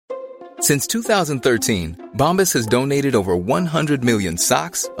Since 2013, Bombas has donated over 100 million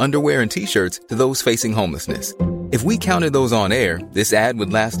socks, underwear, and T-shirts to those facing homelessness. If we counted those on air, this ad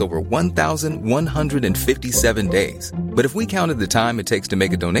would last over 1,157 days. But if we counted the time it takes to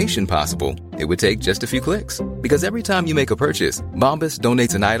make a donation possible, it would take just a few clicks. Because every time you make a purchase, Bombas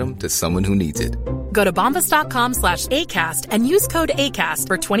donates an item to someone who needs it. Go to bombas.com/ACAST and use code ACAST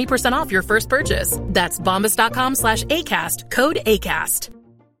for 20% off your first purchase. That's bombas.com/ACAST, code ACAST.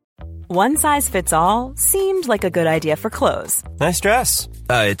 One size fits all seemed like a good idea for clothes. Nice dress.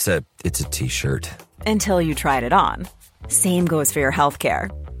 It's a t-shirt. Until you tried it on. Same goes for your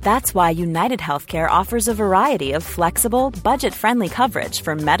healthcare. That's why United Healthcare offers a variety of flexible, budget-friendly coverage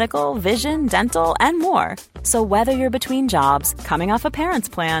for medical, vision, dental, and more. So whether you're between jobs, coming off a parent's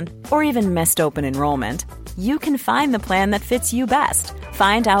plan, or even missed open enrollment, you can find the plan that fits you best.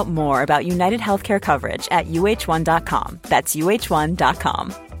 Find out more about United Healthcare coverage at uh1.com. That's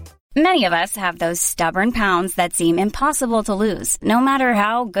uh1.com. Many of us have those stubborn pounds that seem impossible to lose, no matter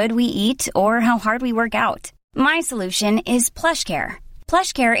how good we eat or how hard we work out. My solution is PlushCare.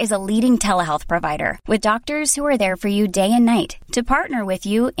 PlushCare is a leading telehealth provider with doctors who are there for you day and night to partner with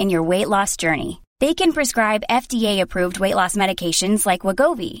you in your weight loss journey. They can prescribe FDA-approved weight loss medications like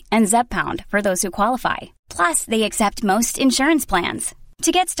Wegovy and Zepbound for those who qualify. Plus, they accept most insurance plans.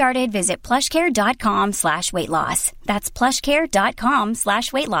 To get started, visit plushcare.com/weightloss. That's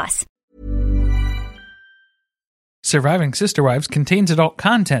plushcare.com/weightloss. Surviving Sister Wives contains adult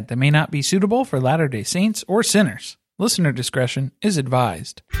content that may not be suitable for Latter-day Saints or sinners. Listener discretion is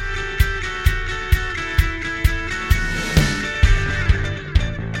advised.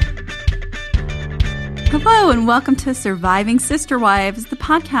 Hello and welcome to Surviving Sister Wives, the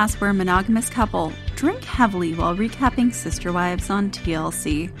podcast where a monogamous couple drink heavily while recapping Sister Wives on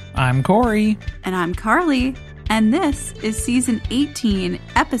TLC. I'm Corey. And I'm Carly. And this is Season 18,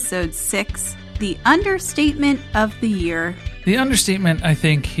 Episode 6, The Understatement of the Year. The understatement, I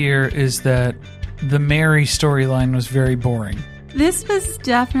think, here is that the Mary storyline was very boring. This was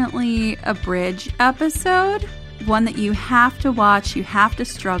definitely a bridge episode, one that you have to watch, you have to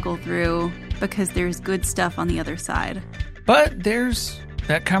struggle through, because there's good stuff on the other side. But there's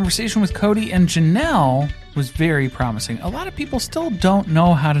that conversation with Cody and Janelle was very promising. A lot of people still don't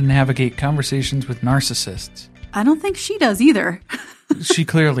know how to navigate conversations with narcissists. I don't think she does either. She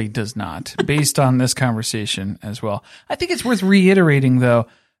clearly does not, based on this conversation as well. I think it's worth reiterating, though,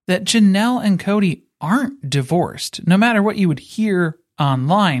 that Janelle and Cody aren't divorced. No matter what you would hear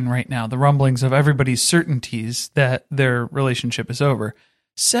online right now, the rumblings of everybody's certainties that their relationship is over,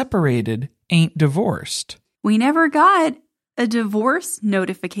 separated ain't divorced. We never got a divorce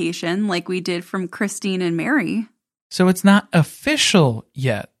notification like we did from Christine and Mary. So it's not official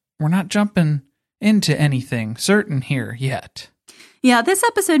yet. We're not jumping into anything certain here yet. Yeah, this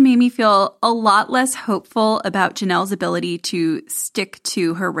episode made me feel a lot less hopeful about Janelle's ability to stick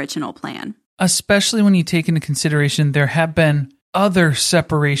to her original plan. Especially when you take into consideration there have been other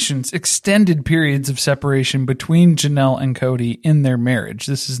separations, extended periods of separation between Janelle and Cody in their marriage.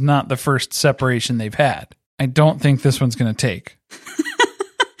 This is not the first separation they've had. I don't think this one's going to take.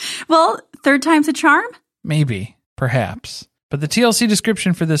 Well, third time's a charm? Maybe, perhaps. But the TLC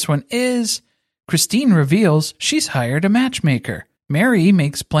description for this one is Christine reveals she's hired a matchmaker. Mary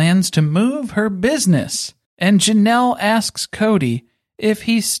makes plans to move her business. And Janelle asks Cody if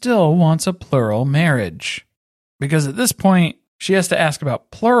he still wants a plural marriage. Because at this point, she has to ask about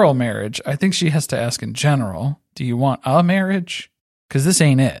plural marriage. I think she has to ask in general, do you want a marriage? Because this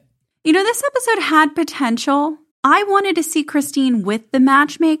ain't it. You know, this episode had potential. I wanted to see Christine with the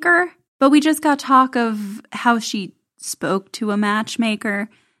matchmaker, but we just got talk of how she spoke to a matchmaker.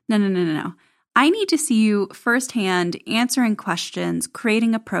 No. I need to see you firsthand answering questions,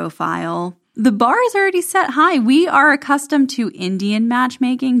 creating a profile. The bar is already set high. We are accustomed to Indian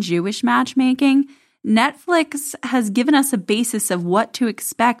matchmaking, Jewish matchmaking. Netflix has given us a basis of what to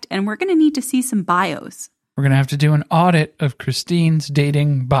expect, and we're going to need to see some bios. We're going to have to do an audit of Christine's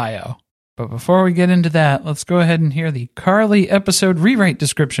dating bio. But before we get into that, let's go ahead and hear the Carly episode rewrite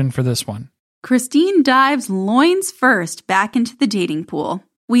description for this one. Christine dives loins first back into the dating pool.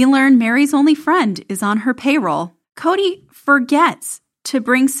 We learn Mary's only friend is on her payroll. Cody forgets to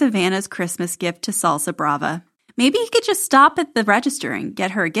bring Savannah's Christmas gift to Salsa Brava. Maybe he could just stop at the register and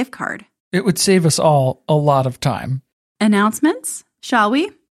get her a gift card. It would save us all a lot of time. Announcements, shall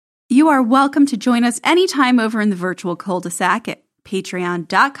we? You are welcome to join us anytime over in the virtual cul-de-sac at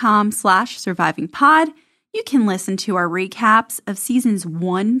patreon.com/survivingpod. You can listen to our recaps of seasons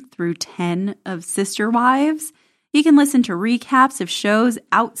 1 through 10 of Sister Wives. You can listen to recaps of shows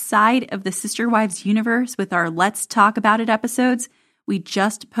outside of the Sister Wives universe with our Let's Talk About It episodes. we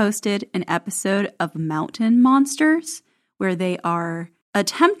just posted an episode of Mountain Monsters where they are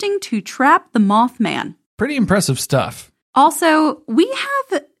attempting to trap the Mothman. Pretty impressive stuff. Also, we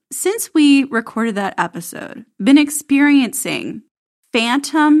have, since we recorded that episode, been experiencing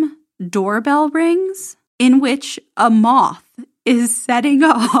phantom doorbell rings in which a moth is setting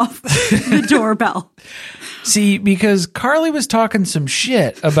off the doorbell. See, because Carly was talking some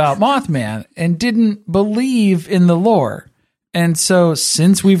shit about Mothman and didn't believe in the lore. And so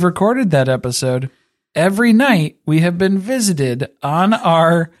since we've recorded that episode, every night we have been visited on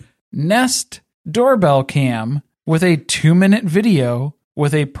our Nest doorbell cam with a 2-minute video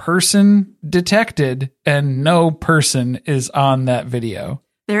with a person detected, and no person is on that video.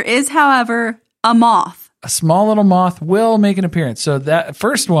 There is, however, a moth. A small little moth will make an appearance. So that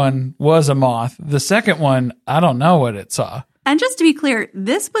first one was a moth. The second one, I don't know what it saw. And just to be clear,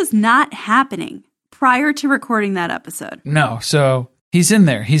 this was not happening prior to recording that episode. No, so he's in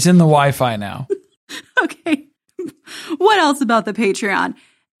there. He's in the Wi-Fi now. Okay. What else about the Patreon?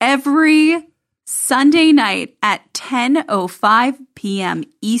 Every Sunday night at 10:05 p.m.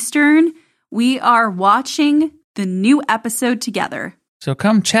 Eastern, we are watching the new episode together. So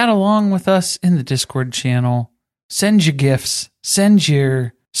come chat along with us in the Discord channel. Send your gifts. Send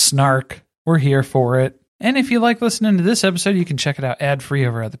your snark. We're here for it. And if you like listening to this episode, you can check it out ad-free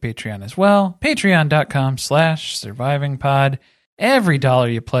over at the Patreon as well. Patreon.com/survivingpod. Every dollar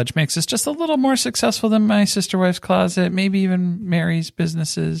you pledge makes us just a little more successful than My Sister Wife's Closet, maybe even Mary's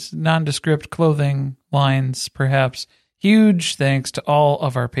businesses, nondescript clothing lines, perhaps. Huge thanks to all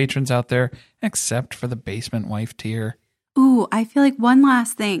of our patrons out there, except for the Basement Wife tier. Ooh, I feel like one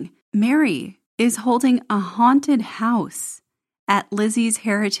last thing. Mary is holding a haunted house at Lizzie's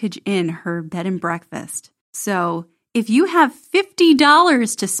Heritage Inn, her bed and breakfast. So if you have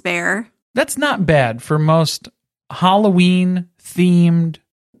 $50 to spare... That's not bad for most Halloween-themed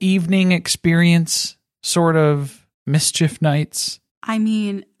evening experience sort of mischief nights. I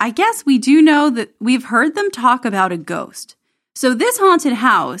mean, I guess we do know that we've heard them talk about a ghost. So this haunted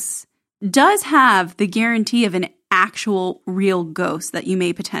house does have the guarantee of an actual real ghost that you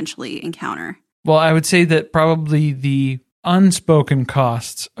may potentially encounter. Well, I would say that probably the unspoken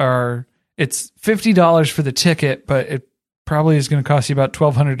costs are, it's $50 for the ticket, but it probably is going to cost you about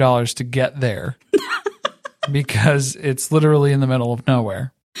 $1,200 to get there because it's literally in the middle of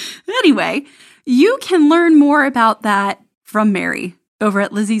nowhere. Anyway, you can learn more about that from Mary over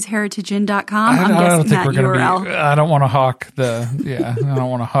at LizziesHeritageInn.com. I'm guessing that URL. I don't want to hawk I don't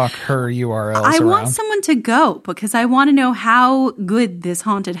want to hawk her URLs I around. want someone to go because I want to know how good this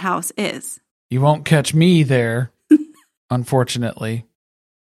haunted house is. You won't catch me there, unfortunately.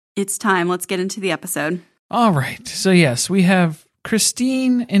 It's time. Let's get into the episode. All right. So yes, we have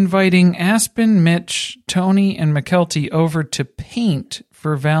Christine inviting Aspen, Mitch, Tony, and McKelty over to paint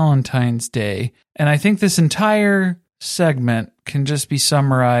for Valentine's Day. And I think this entire segment can just be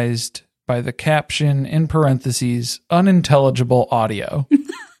summarized by the caption in parentheses, unintelligible audio.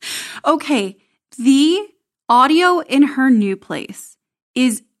 Okay, the audio in her new place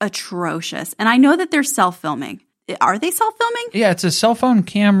is atrocious. And I know that they're self-filming. Are they self-filming? Yeah, it's a cell phone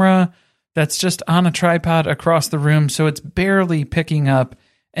camera that's just on a tripod across the room, so it's barely picking up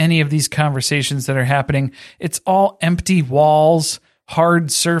any of these conversations that are happening. It's all empty walls,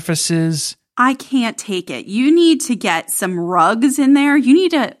 hard surfaces. I can't take it. You need to get some rugs in there. You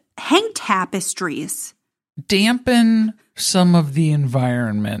need to hang tapestries. Dampen some of the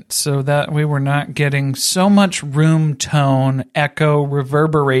environment so that way we're not getting so much room tone, echo,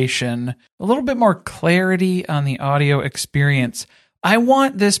 reverberation, a little bit more clarity on the audio experience. I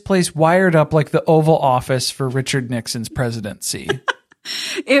want this place wired up like the Oval Office for Richard Nixon's presidency.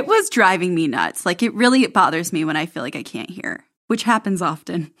 It was driving me nuts. Like, it bothers me when I feel like I can't hear, which happens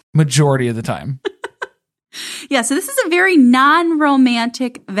often. Majority of the time. Yeah, so this is a very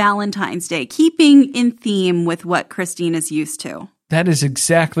non-romantic Valentine's Day, keeping in theme with what Christine is used to. That is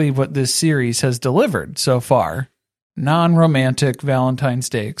exactly what this series has delivered so far. Non-romantic Valentine's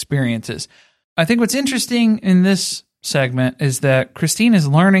Day experiences. I think what's interesting in this segment is that Christine is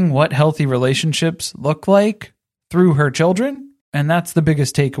learning what healthy relationships look like through her children. And that's the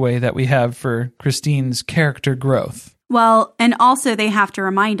biggest takeaway that we have for Christine's character growth. Well, and also they have to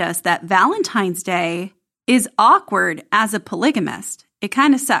remind us that Valentine's Day is awkward as a polygamist. It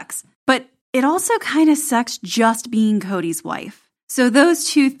kind of sucks. But it also kind of sucks just being Cody's wife. So those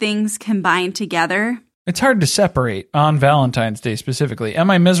two things combined together. It's hard to separate on Valentine's Day specifically.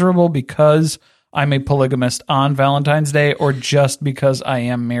 Am I miserable because I'm a polygamist on Valentine's Day or just because I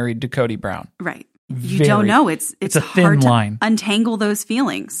am married to Cody Brown? Right. You don't know. It's a thin line. Untangle those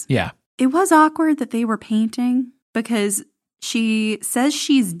feelings. Yeah. It was awkward that they were painting because She says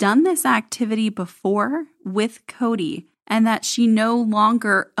she's done this activity before with Cody and that she no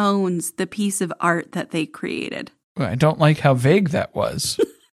longer owns the piece of art that they created. Well, I don't like how vague that was.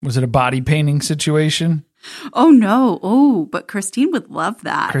 Was it a body painting situation? Oh, no. Oh, but Christine would love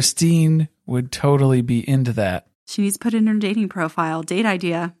that. Christine would totally be into that. She needs to put in her dating profile. Date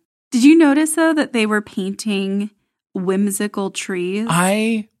idea. Did you notice, though, that they were painting whimsical trees?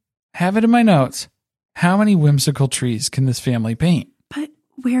 I have it in my notes. How many whimsical trees can this family paint? But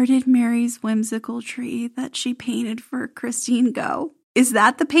where did Mary's whimsical tree that she painted for Christine go? Is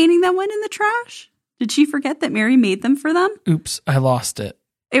that the painting that went in the trash? Did she forget that Mary made them for them? Oops, I lost it.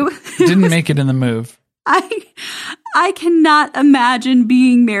 It didn't make it in the move. I cannot imagine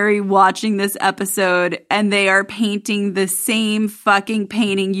being Mary watching this episode and they are painting the same fucking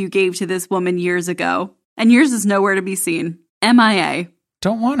painting you gave to this woman years ago. And yours is nowhere to be seen. MIA.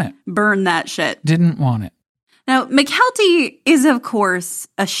 Don't want it. Burn that shit. Didn't want it. Now, McKelty is, of course,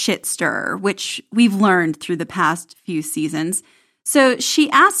 a shit stirrer, which we've learned through the past few seasons. So she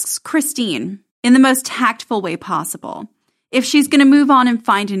asks Christine, in the most tactful way possible, if she's going to move on and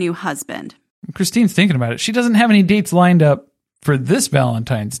find a new husband. Christine's thinking about it. She doesn't have any dates lined up for this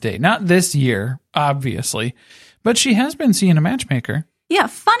Valentine's Day. Not this year, obviously. But she has been seeing a matchmaker. Yeah,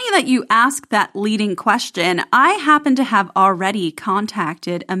 funny that you ask that leading question. I happen to have already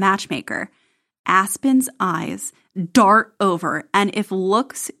contacted a matchmaker. Aspen's eyes dart over, and if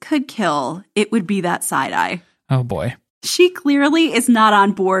looks could kill, it would be that side eye. Oh, boy. She clearly is not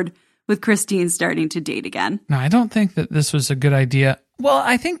on board with Christine starting to date again. No, I don't think that this was a good idea. Well,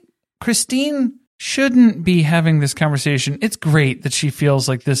 I think Christine shouldn't be having this conversation. It's great that she feels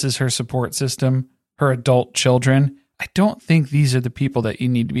like this is her support system, her adult children. I don't think these are the people that you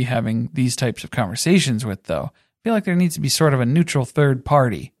need to be having these types of conversations with, though. I feel like there needs to be sort of a neutral third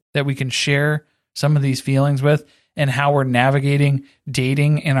party that we can share some of these feelings with and how we're navigating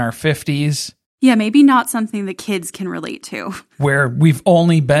dating in our 50s. Yeah, maybe not something the kids can relate to. Where we've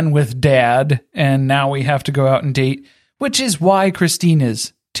only been with dad and now we have to go out and date, which is why Christine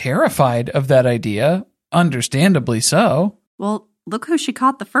is terrified of that idea, understandably so. Well, look who she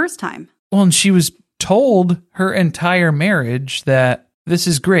caught the first time. Well, and she was told her entire marriage that this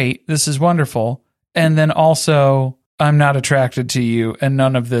is great, this is wonderful, and then also, I'm not attracted to you, and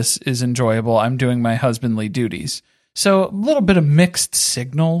none of this is enjoyable. I'm doing my husbandly duties. So a little bit of mixed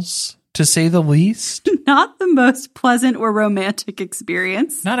signals, to say the least. Not the most pleasant or romantic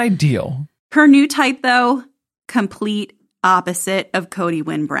experience. Not ideal. Her new type, though, complete opposite of Cody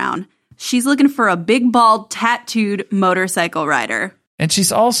Wynn-Brown. She's looking for a big, bald, tattooed motorcycle rider. And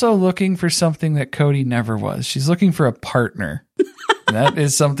she's also looking for something that Cody never was. She's looking for a partner. That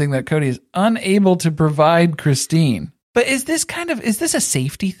is something that Cody is unable to provide Christine. But is this a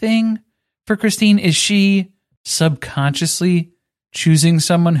safety thing for Christine? Is she subconsciously choosing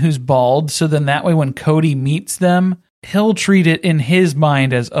someone who's bald? So then that way when Cody meets them, he'll treat it in his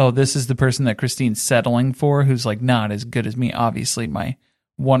mind as, oh, this is the person that Christine's settling for, who's like not as good as me. Obviously, my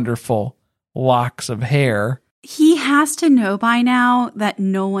wonderful locks of hair. He has to know by now that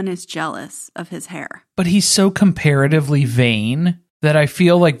no one is jealous of his hair. But he's so comparatively vain that I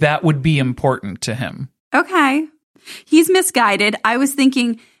feel like that would be important to him. Okay. He's misguided. I was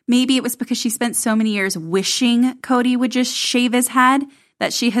thinking maybe it was because she spent so many years wishing Cody would just shave his head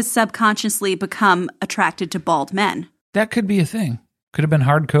that she has subconsciously become attracted to bald men. That could be a thing. Could have been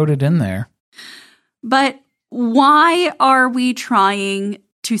hard-coded in there. But why are we trying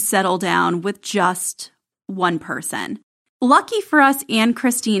to settle down with just one person? Lucky for us and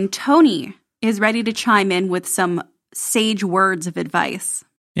Christine, Tony is ready to chime in with some sage words of advice.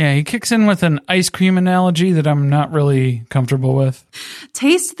 Yeah, he kicks in with an ice cream analogy that I'm not really comfortable with.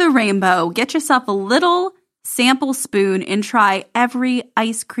 Taste the rainbow. Get yourself a little sample spoon and try every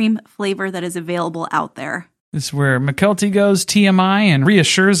ice cream flavor that is available out there. This is where McKelty goes TMI and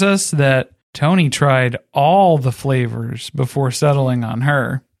reassures us that Tony tried all the flavors before settling on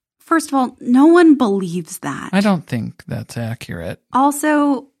her. First of all, no one believes that. I don't think that's accurate.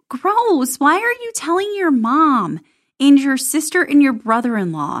 Also, gross. Why are you telling your mom and your sister and your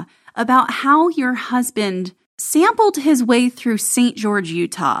brother-in-law about how your husband sampled his way through St. George,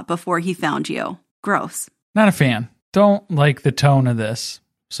 Utah before he found you? Gross. Not a fan. Don't like the tone of this.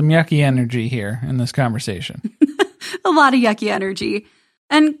 Some yucky energy here in this conversation. A lot of yucky energy.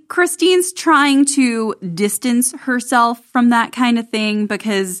 And Christine's trying to distance herself from that kind of thing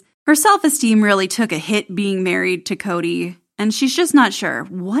because her self-esteem really took a hit being married to Cody. And she's just not sure.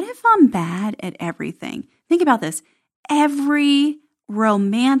 What if I'm bad at everything? Think about this. Every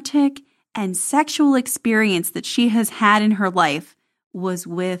romantic and sexual experience that she has had in her life was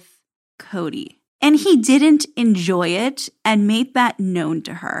with Cody. And he didn't enjoy it and made that known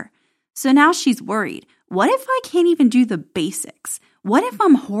to her. So now she's worried. What if I can't even do the basics? What if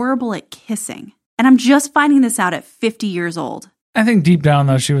I'm horrible at kissing? And I'm just finding this out at 50 years old. I think deep down,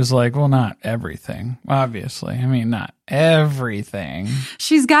 though, she was like, well, not everything, obviously. I mean, not everything.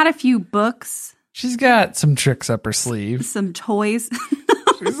 She's got a few books. She's got some tricks up her sleeve. Some toys.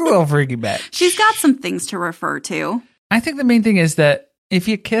 She's a little freaky bitch. She's got some things to refer to. I think the main thing is that if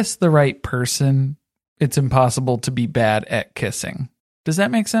you kiss the right person, it's impossible to be bad at kissing. Does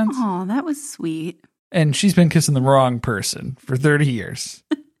that make sense? Oh, that was sweet. And she's been kissing the wrong person for 30 years.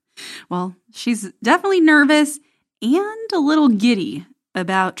 Well, she's definitely nervous and a little giddy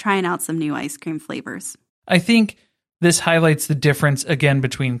about trying out some new ice cream flavors. I think this highlights the difference, again,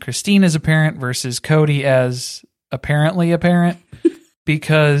 between Christine as a parent versus Cody as apparently a parent,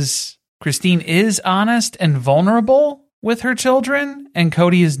 because Christine is honest and vulnerable with her children, and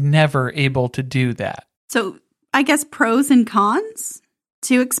Cody is never able to do that. So I guess pros and cons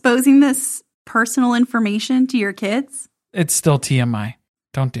to exposing this personal information to your kids? It's still TMI.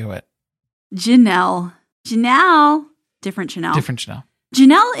 Don't do it. Janelle. Different Janelle.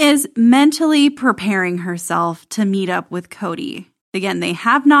 Janelle is mentally preparing herself to meet up with Cody. Again, they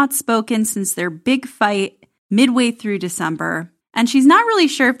have not spoken since their big fight midway through December, and she's not really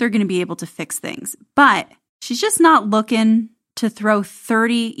sure if they're going to be able to fix things, but she's just not looking to throw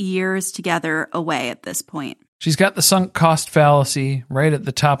 30 years together away at this point. She's got the sunk cost fallacy right at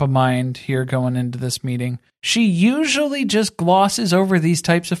the top of mind here going into this meeting. She usually just glosses over these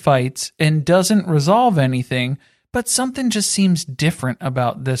types of fights and doesn't resolve anything, but something just seems different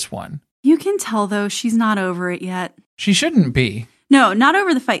about this one. You can tell, though, she's not over it yet. She shouldn't be. No, not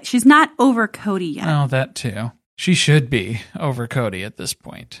over the fight. She's not over Cody yet. Oh, that too. She should be over Cody at this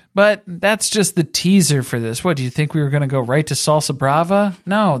point. But that's just the teaser for this. What, do you think we were going to go right to Salsa Brava?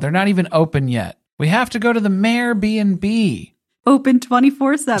 No, they're not even open yet. We have to go to the Mayor B&B. Open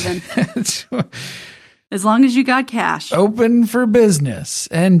 24/7. As long as you got cash. Open for business.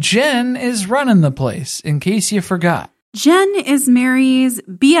 And Jen is running the place, in case you forgot. Jen is Mary's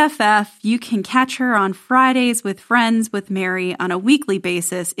BFF. You can catch her on Fridays with Friends with Mary on a weekly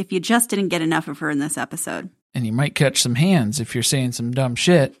basis if you just didn't get enough of her in this episode. And you might catch some hands if you're saying some dumb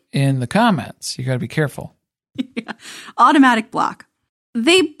shit in the comments. You got to be careful. Yeah. Automatic block.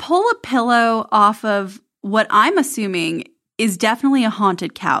 They pull a pillow off of what I'm assuming is definitely a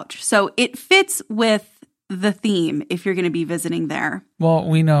haunted couch. So it fits with the theme if you're going to be visiting there. Well,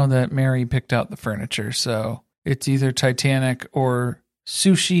 we know that Mary picked out the furniture, so it's either Titanic or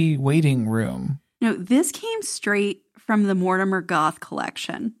sushi waiting room. No, this came straight from the Mortimer Goth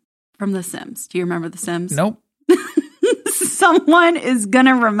collection from The Sims. Do you remember The Sims? Nope. Someone is going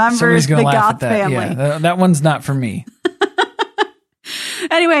to remember the Goth family. Yeah, that one's not for me.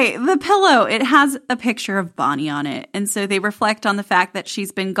 Anyway, the pillow, it has a picture of Bonnie on it. And so they reflect on the fact that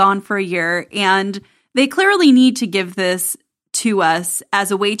she's been gone for a year. And they clearly need to give this to us as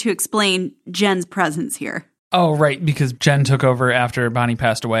a way to explain Jen's presence here. Oh, right, because Jen took over after Bonnie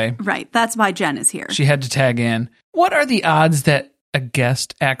passed away. Right, that's why Jen is here. She had to tag in. What are the odds that a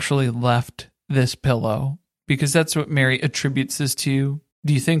guest actually left this pillow? Because that's what Mary attributes this to.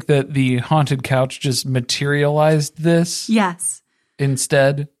 Do you think that the haunted couch just materialized this? Yes.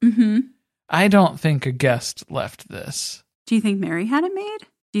 Instead? Mm-hmm. I don't think a guest left this. Do you think Mary had it made?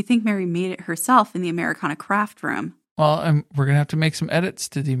 Do you think Mary made it herself in the Americana Craft Room? Well, we're going to have to make some edits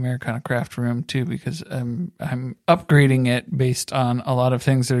to the Americana Craft Room, too, because I'm upgrading it based on a lot of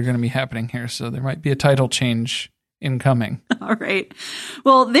things that are going to be happening here. So there might be a title change incoming. All right.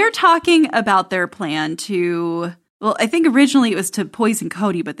 Well, they're talking about their plan to... Well, I think originally it was to poison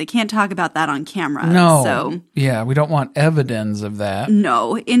Cody, but they can't talk about that on camera. No. So, yeah, we don't want evidence of that.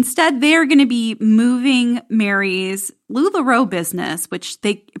 No. Instead, they're going to be moving Mary's LuLaRoe business, which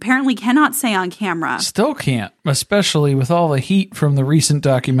they apparently cannot say on camera. Still can't, especially with all the heat from the recent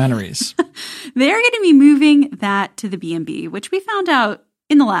documentaries. They're going to be moving that to the B&B, which we found out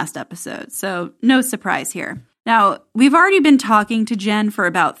in the last episode. So no surprise here. Now, we've already been talking to Jen for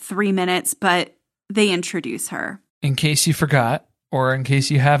about 3 minutes, but they introduce her. In case you forgot, or in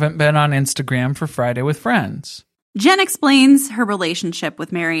case you haven't been on Instagram for Friday with Friends. Jen explains her relationship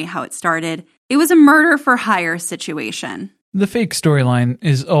with Mary, how it started. It was a murder-for-hire situation. The fake storyline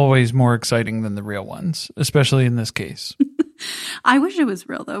is always more exciting than the real ones, especially in this case. I wish it was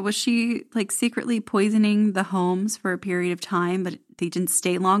real, though. Was she, secretly poisoning the homes for a period of time, but they didn't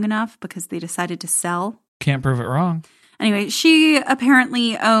stay long enough because they decided to sell? Can't prove it wrong. Anyway, she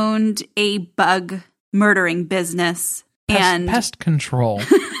apparently owned a bug murdering business. Pest control.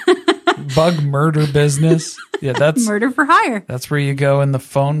 Bug murder business. Yeah, that's murder for hire. That's where you go in the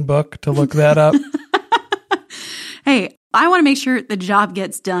phone book to look that up. Hey, I want to make sure the job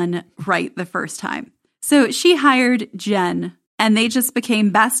gets done right the first time. So she hired Jen, and they just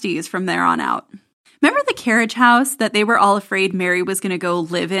became besties from there on out. Remember the carriage house that they were all afraid Mary was going to go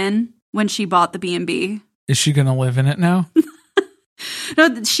live in when she bought the B&B? Is she going to live in it now?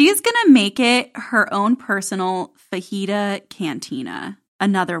 No, she's going to make it her own personal fajita cantina.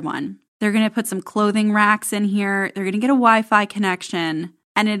 Another one. They're going to put some clothing racks in here. They're going to get a Wi-Fi connection.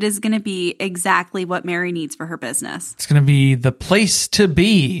 And it is going to be exactly what Mary needs for her business. It's going to be the place to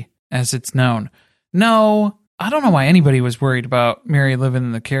be, as it's known. No, I don't know why anybody was worried about Mary living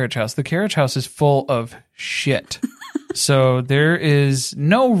in the carriage house. The carriage house is full of shit. So there is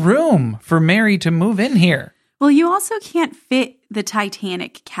no room for Mary to move in here. Well, you also can't fit the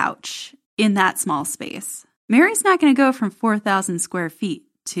Titanic couch in that small space. Mary's not going to go from 4,000 square feet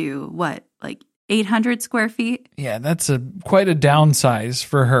to what, like 800 square feet? Yeah, that's quite a downsize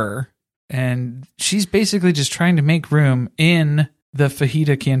for her. And she's basically just trying to make room in the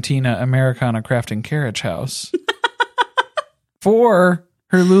Fajita Cantina Americana Crafting Carriage House for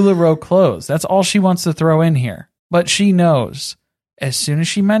her LuLaRoe clothes. That's all she wants to throw in here. But she knows as soon as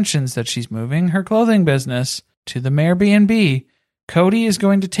she mentions that she's moving her clothing business to the Airbnb, Cody is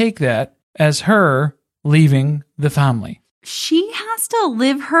going to take that as her leaving the family. She has to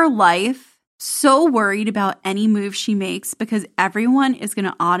live her life so worried about any move she makes because everyone is going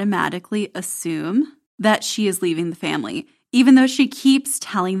to automatically assume that she is leaving the family. Even though she keeps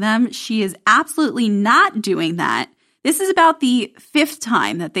telling them she is absolutely not doing that. This is about the 5th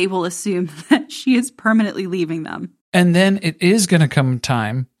time that they will assume that she is permanently leaving them. And then it is going to come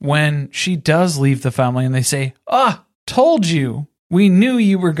time when she does leave the family and they say, told you. We knew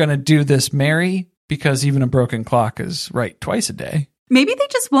you were going to do this, Mary, because even a broken clock is right twice a day. Maybe they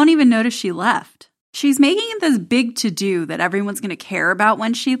just won't even notice she left. She's making this big to-do that everyone's going to care about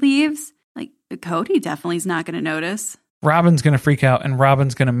when she leaves. Like, Cody definitely is not going to notice. Robin's going to freak out, and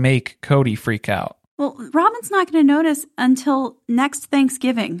Robin's going to make Cody freak out. Well, Robin's not going to notice until next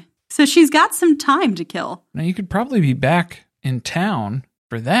Thanksgiving. So she's got some time to kill. Now, you could probably be back in town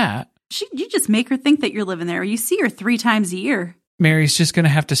for that. You just make her think that you're living there. You see her 3 times a year. Mary's just going to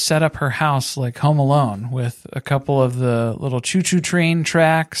have to set up her house like Home Alone with a couple of the little choo-choo train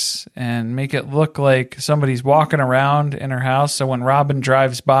tracks and make it look like somebody's walking around in her house. So when Robin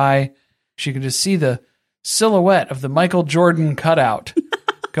drives by, she can just see the silhouette of the Michael Jordan cutout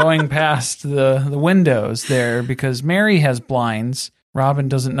going past the windows there because Mary has blinds. Robin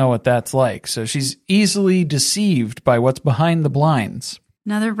doesn't know what that's like. So she's easily deceived by what's behind the blinds.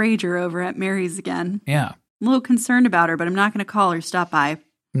 Another rager over at Mary's again. Yeah. I'm a little concerned about her, but I'm not going to call her stop by.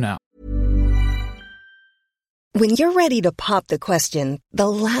 No. When you're ready to pop the question, the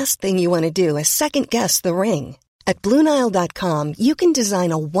last thing you want to do is second-guess the ring. At BlueNile.com, you can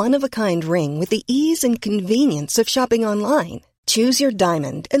design a one-of-a-kind ring with the ease and convenience of shopping online. Choose your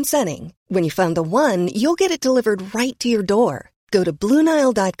diamond and setting. When you find the one, you'll get it delivered right to your door. Go to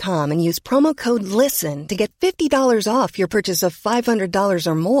BlueNile.com and use promo code LISTEN to get $50 off your purchase of $500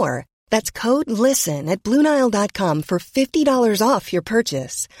 or more. That's code LISTEN at BlueNile.com for $50 off your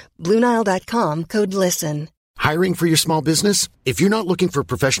purchase. BlueNile.com, code LISTEN. Hiring for your small business? If you're not looking for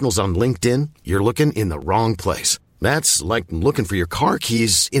professionals on LinkedIn, you're looking in the wrong place. That's like looking for your car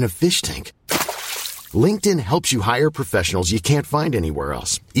keys in a fish tank. LinkedIn helps you hire professionals you can't find anywhere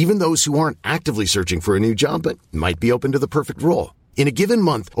else, even those who aren't actively searching for a new job but might be open to the perfect role. In a given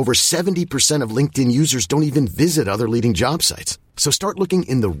month, over 70% of LinkedIn users don't even visit other leading job sites. So start looking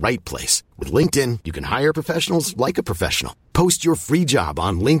in the right place. With LinkedIn, you can hire professionals like a professional. Post your free job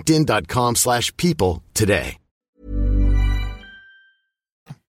on linkedin.com/people today.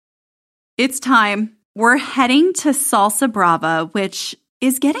 It's time. We're heading to Salsa Brava, which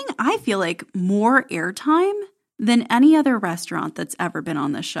is getting, I feel like, more airtime than any other restaurant that's ever been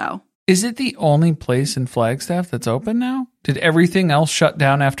on this show. Is it the only place in Flagstaff that's open now? Did everything else shut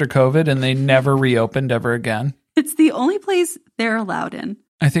down after COVID and they never reopened ever again? It's the only place they're allowed in.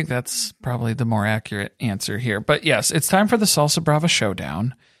 I think that's probably the more accurate answer here. But yes, it's time for the Salsa Brava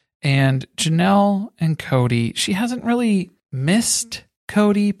showdown. And Janelle and Cody, she hasn't really missed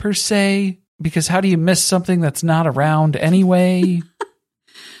Cody per se, because how do you miss something that's not around anyway?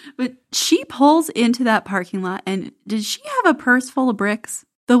 But she pulls into that parking lot, and did she have a purse full of bricks?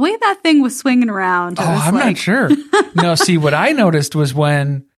 The way that thing was swinging around. I'm not sure. No, see, what I noticed was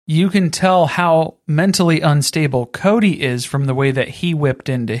when you can tell how mentally unstable Cody is from the way that he whipped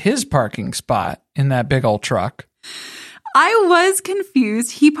into his parking spot in that big old truck. I was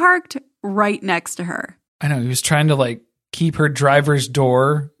confused. He parked right next to her. I know, he was trying to keep her driver's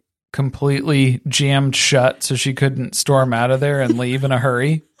door completely jammed shut so she couldn't storm out of there and leave in a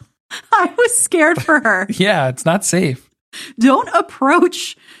hurry. I was scared for her. Yeah, it's not safe. Don't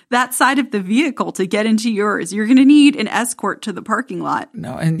approach that side of the vehicle to get into yours. You're going to need an escort to the parking lot.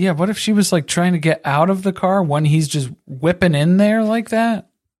 No, and yeah, what if she was like trying to get out of the car when he's just whipping in there like that?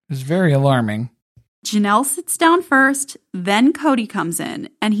 It was very alarming. Janelle sits down first, then Cody comes in,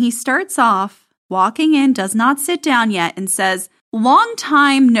 and he starts off walking in, does not sit down yet, and says, "Long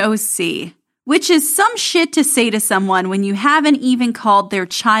time no see," which is some shit to say to someone when you haven't even called their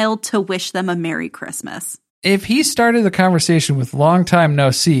child to wish them a Merry Christmas. If he started the conversation with "long time no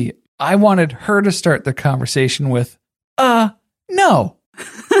see," I wanted her to start the conversation with, no.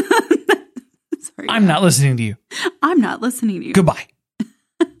 Sorry, I'm not listening to you. I'm not listening to you. Goodbye.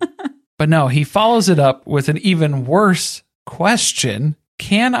 But no, he follows it up with an even worse question.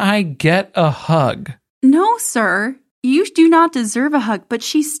 Can I get a hug? No, sir. You do not deserve a hug, but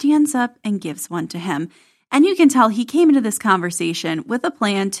she stands up and gives one to him. And you can tell he came into this conversation with a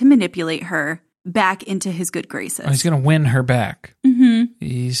plan to manipulate her back into his good graces. Oh, he's going to win her back. Mm-hmm.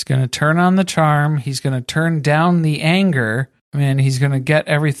 He's going to turn on the charm. He's going to turn down the anger. And he's going to get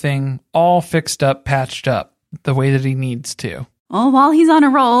everything all fixed up, patched up the way that he needs to. Well, while he's on a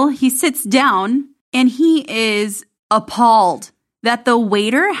roll, he sits down and he is appalled that the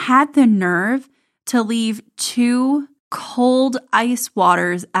waiter had the nerve to leave 2 cold ice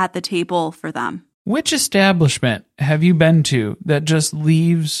waters at the table for them. Which establishment have you been to that just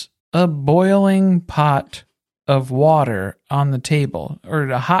leaves a boiling pot of water on the table, or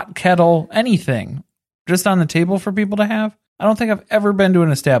a hot kettle, anything, just on the table for people to have? I don't think I've ever been to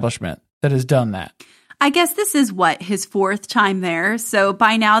an establishment that has done that. I guess this is his 4th time there, so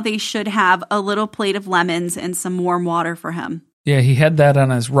by now they should have a little plate of lemons and some warm water for him. Yeah, he had that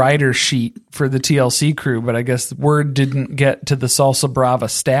on his rider sheet for the TLC crew, but I guess the word didn't get to the Salsa Brava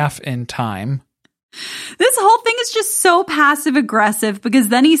staff in time. This whole thing is just so passive-aggressive because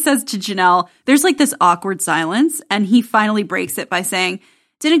then he says to Janelle, there's like this awkward silence, and he finally breaks it by saying,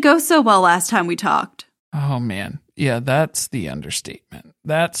 "Didn't go so well last time we talked." Oh, man. Yeah, that's the understatement.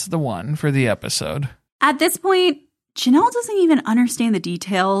 That's the one for the episode. At this point, Janelle doesn't even understand the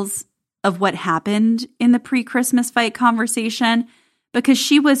details of what happened in the pre-Christmas fight conversation because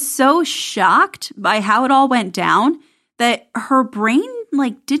she was so shocked by how it all went down that her brain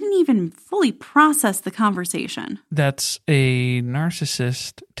didn't even fully process the conversation. That's a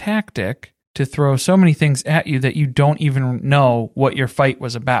narcissist tactic to throw so many things at you that you don't even know what your fight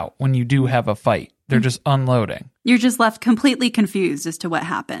was about when you do have a fight. They're just unloading. You're just left completely confused as to what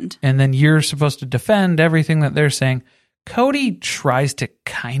happened. And then you're supposed to defend everything that they're saying. Cody tries to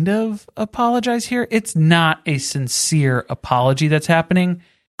kind of apologize here. It's not a sincere apology that's happening.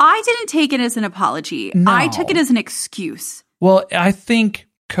 I didn't take it as an apology. No. I took it as an excuse. Well, I think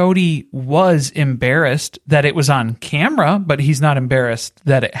Cody was embarrassed that it was on camera, but he's not embarrassed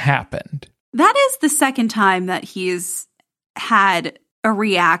that it happened. That is the second time that he's had a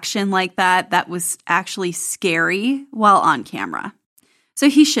reaction like that was actually scary while on camera. So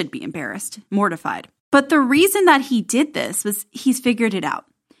he should be embarrassed, mortified. But the reason that he did this was he's figured it out.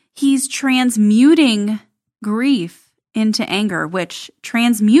 He's transmuting grief into anger, which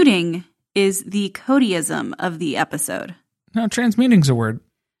transmuting is the Codyism of the episode. No, transmuting's a word.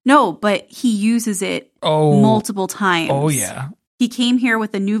 No, but he uses it multiple times. Oh, yeah. He came here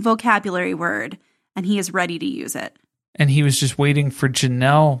with a new vocabulary word, and he is ready to use it. And he was just waiting for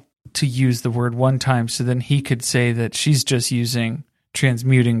Janelle to use the word one time so then he could say that she's just using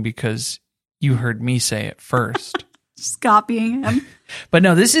transmuting because you heard me say it first. Just copying him. But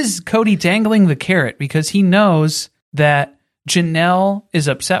no, this is Cody dangling the carrot because he knows that Janelle is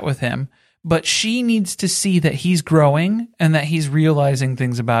upset with him, but she needs to see that he's growing and that he's realizing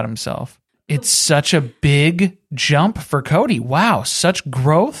things about himself. It's such a big jump for Cody. Wow, such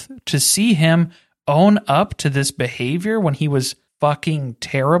growth to see him own up to this behavior when he was fucking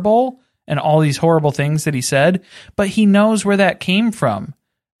terrible and all these horrible things that he said, but he knows where that came from.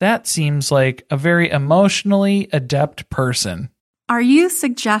 That seems like a very emotionally adept person. Are you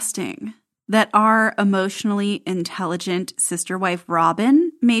suggesting that our emotionally intelligent sister wife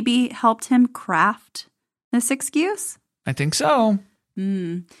Robin maybe helped him craft this excuse? I think so.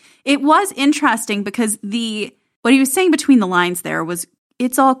 It was interesting because what he was saying between the lines there was,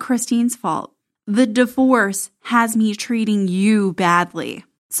 it's all Christine's fault. The divorce has me treating you badly.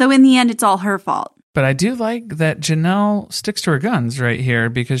 So in the end, it's all her fault. But I do like that Janelle sticks to her guns right here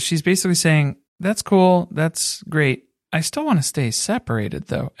because she's basically saying, that's cool, that's great. I still want to stay separated,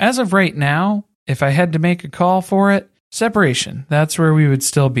 though. As of right now, if I had to make a call for it, separation, that's where we would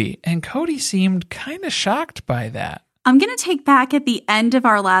still be. And Cody seemed kind of shocked by that. I'm going to take back at the end of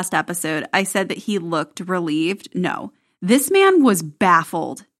our last episode, I said that he looked relieved. No, this man was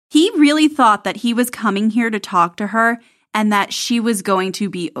baffled. He really thought that he was coming here to talk to her and that she was going to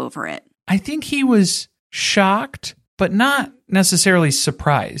be over it. I think he was shocked, but not necessarily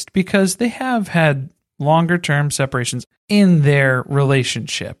surprised, because they have had longer term separations in their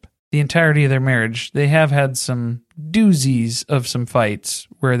relationship. The entirety of their marriage, they have had some doozies of some fights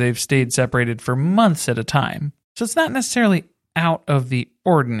where they've stayed separated for months at a time. So it's not necessarily out of the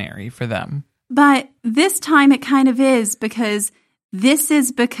ordinary for them. But this time it kind of is, because this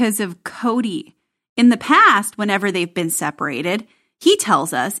is because of Cody. In the past, whenever they've been separated, he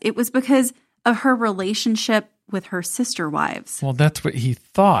tells us it was because of her relationship with her sister wives. Well, that's what he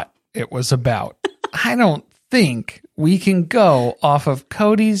thought it was about. I don't think we can go off of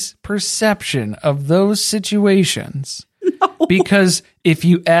Cody's perception of those situations. No. Because if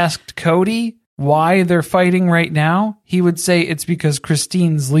you asked Cody why they're fighting right now, he would say it's because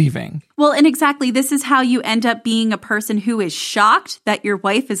Christine's leaving. Well, and exactly, this is how you end up being a person who is shocked that your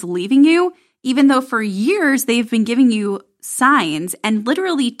wife is leaving you, even though for years they've been giving you signs and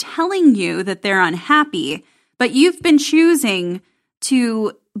literally telling you that they're unhappy, but you've been choosing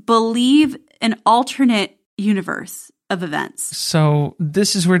to believe an alternate universe of events. So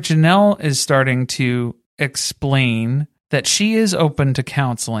this is where Janelle is starting to explain that she is open to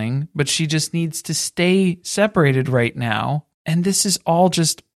counseling, but she just needs to stay separated right now. And this is all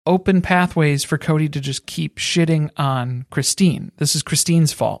just open pathways for Cody to just keep shitting on Christine. This is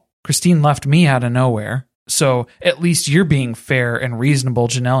Christine's fault. Christine left me out of nowhere. So at least you're being fair and reasonable,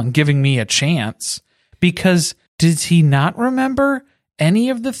 Janelle, and giving me a chance. Because did he not remember any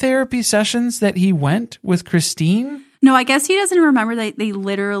of the therapy sessions that he went with Christine? No, I guess he doesn't remember that they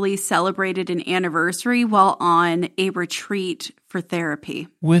literally celebrated an anniversary while on a retreat for therapy.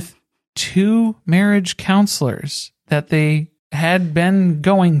 With 2 marriage counselors that they had been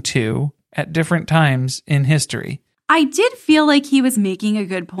going to at different times in history. I did feel like he was making a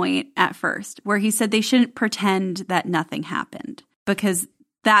good point at first, where he said they shouldn't pretend that nothing happened, because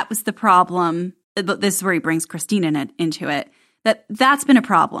that was the problem. This is where he brings Christine into it. That's been a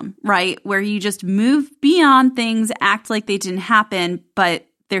problem, right? Where you just move beyond things, act like they didn't happen, but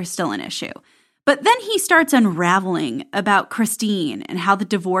they're still an issue. But then he starts unraveling about Christine and how the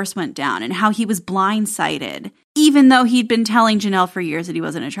divorce went down and how he was blindsided, even though he'd been telling Janelle for years that he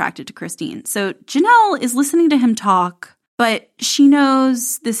wasn't attracted to Christine. So Janelle is listening to him talk, but she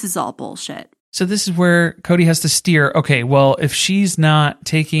knows this is all bullshit. So this is where Cody has to steer. Okay, well, if she's not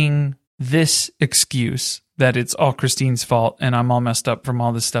taking this excuse that it's all Christine's fault and I'm all messed up from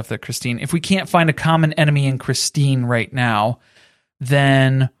all this stuff that Christine, if we can't find a common enemy in Christine right now,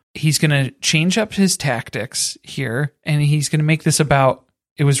 then he's going to change up his tactics here, and he's going to make this about,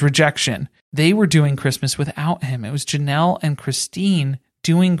 it was rejection. They were doing Christmas without him. It was Janelle and Christine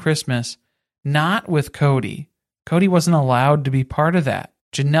doing Christmas, not with Cody. Cody wasn't allowed to be part of that.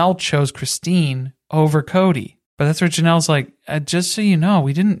 Janelle chose Christine over Cody. But that's where Janelle's like, just so you know,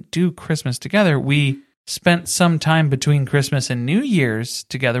 we didn't do Christmas together. We spent some time between Christmas and New Year's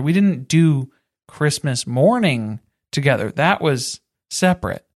together. We didn't do Christmas morning together. That was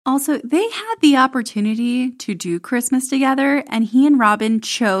separate. Also, they had the opportunity to do Christmas together, and he and Robin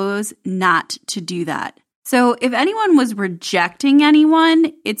chose not to do that. So if anyone was rejecting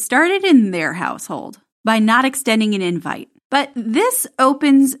anyone, it started in their household by not extending an invite. But this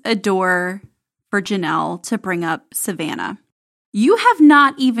opens a door for Janelle to bring up Savannah. You have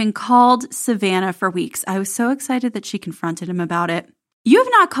not even called Savannah for weeks. I was so excited that she confronted him about it. You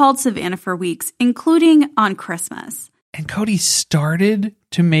have not called Savannah for weeks, including on Christmas. And Cody started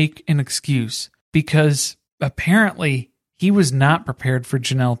to make an excuse because apparently he was not prepared for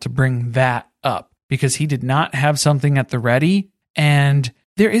Janelle to bring that up because he did not have something at the ready. And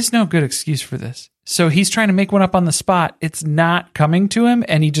there is no good excuse for this. So he's trying to make one up on the spot. It's not coming to him,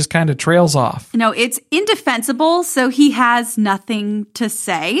 and he just kind of trails off. No, it's indefensible, so he has nothing to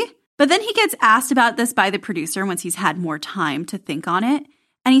say. But then he gets asked about this by the producer once he's had more time to think on it.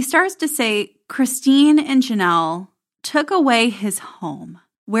 And he starts to say, Christine and Janelle took away his home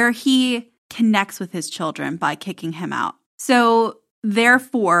where he connects with his children by kicking him out. So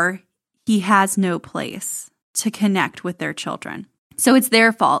therefore, he has no place to connect with their children. So it's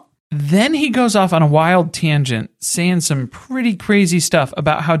their fault. Then he goes off on a wild tangent, saying some pretty crazy stuff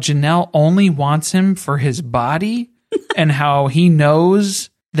about how Janelle only wants him for his body and how he knows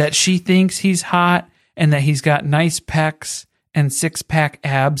that she thinks he's hot and that he's got nice pecs and six-pack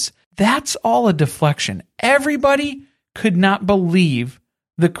abs. That's all a deflection. Everybody could not believe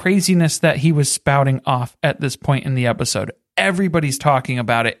the craziness that he was spouting off at this point in the episode. Everybody's talking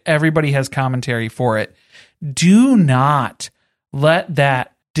about it. Everybody has commentary for it. Do not let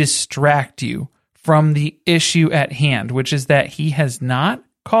that distract you from the issue at hand, which is that he has not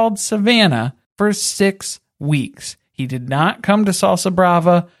called Savannah for 6 weeks. He did not come to Salsa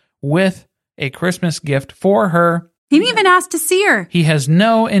Brava with a Christmas gift for her. He didn't even ask to see her. He has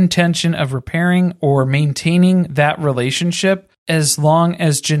no intention of repairing or maintaining that relationship as long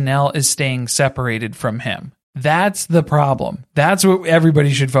as Janelle is staying separated from him. That's the problem. That's what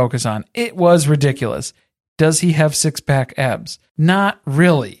everybody should focus on. It was ridiculous. Does he have six-pack abs? Not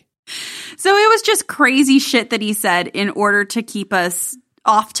really. So it was just crazy shit that he said in order to keep us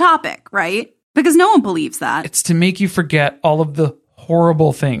off topic, right? Because no one believes that. It's to make you forget all of the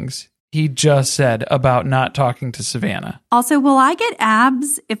horrible things he just said about not talking to Savannah. Also, will I get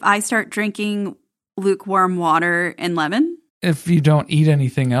abs if I start drinking lukewarm water and lemon? If you don't eat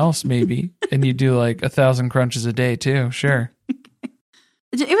anything else, maybe. And you do like 1,000 crunches a day too, sure.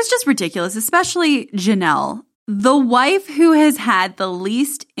 It was just ridiculous, especially Janelle, the wife who has had the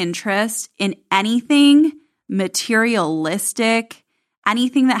least interest in anything materialistic,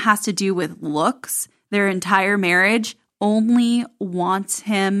 anything that has to do with looks. Their entire marriage only wants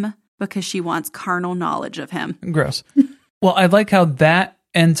him because she wants carnal knowledge of him. Gross. Well, I like how that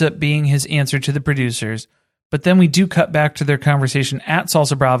ends up being his answer to the producers. But then we do cut back to their conversation at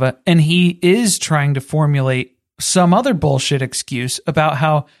Salsa Brava, and he is trying to formulate some other bullshit excuse about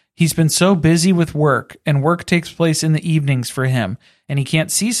how he's been so busy with work, and work takes place in the evenings for him, and he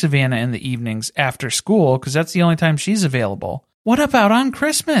can't see Savannah in the evenings after school because that's the only time she's available. What about on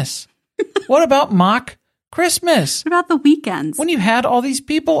Christmas? What about mock Christmas? What about the weekends? When you had all these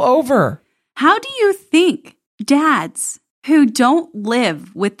people over? How do you think dads who don't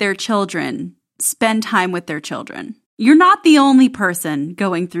live with their children spend time with their children? You're not the only person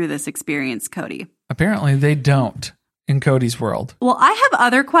going through this experience, Cody. Apparently they don't in Cody's world. Well, I have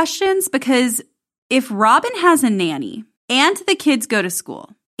other questions because if Robin has a nanny and the kids go to school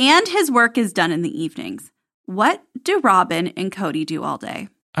and his work is done in the evenings, what do Robin and Cody do all day?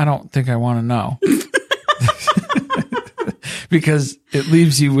 I don't think I want to know. Because it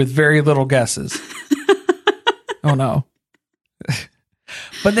leaves you with very little guesses. Oh, no.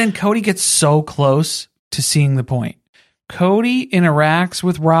 But then Cody gets so close to seeing the point. Cody interacts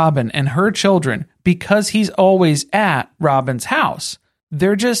with Robin and her children because he's always at Robin's house.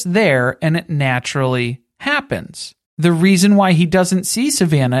 They're just there and it naturally happens. The reason why he doesn't see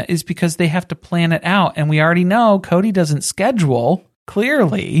Savannah is because they have to plan it out. And we already know Cody doesn't schedule,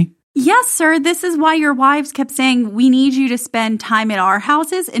 clearly. Yes, sir. This is why your wives kept saying, we need you to spend time at our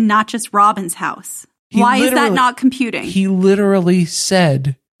houses and not just Robin's house. Why is that not computing? He literally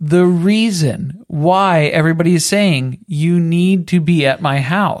said the reason why everybody is saying you need to be at my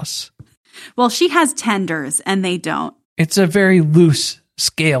house. Well, she has tenders and they don't. It's a very loose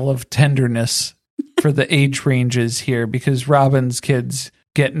scale of tenderness for the age ranges here because Robin's kids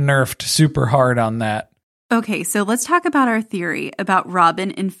get nerfed super hard on that. Okay, so let's talk about our theory about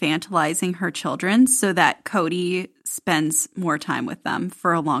Robin infantilizing her children so that Cody spends more time with them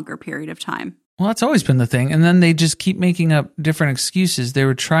for a longer period of time. Well, that's always been the thing. And then they just keep making up different excuses. They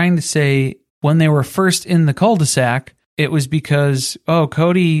were trying to say when they were first in the cul-de-sac, it was because,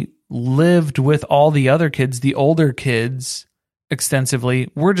 Cody lived with all the other kids, the older kids,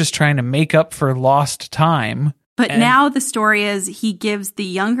 extensively. We're just trying to make up for lost time. But now the story is he gives the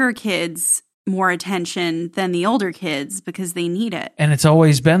younger kids more attention than the older kids because they need it. And it's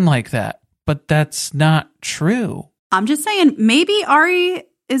always been like that. But that's not true. I'm just saying, maybe Ari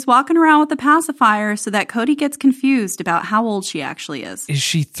is walking around with a pacifier so that Cody gets confused about how old she actually is. Is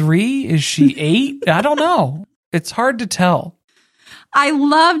she 3? Is she 8? I don't know. It's hard to tell. I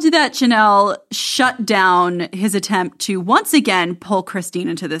loved that Janelle shut down his attempt to once again pull Christine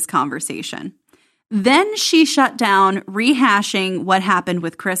into this conversation. Then she shut down rehashing what happened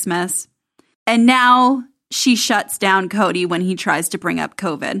with Christmas. And now she shuts down Cody when he tries to bring up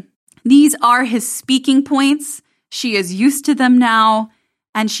COVID. These are his speaking points. She is used to them now.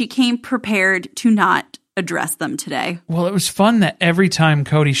 And she came prepared to not address them today. Well, it was fun that every time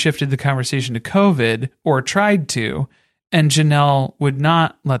Cody shifted the conversation to COVID, or tried to, and Janelle would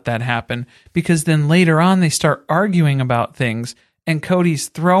not let that happen, because then later on they start arguing about things, and Cody's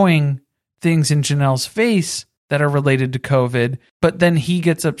throwing things in Janelle's face that are related to COVID, but then he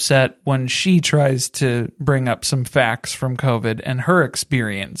gets upset when she tries to bring up some facts from COVID and her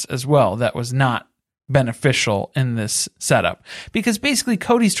experience as well that was not beneficial in this setup. Because basically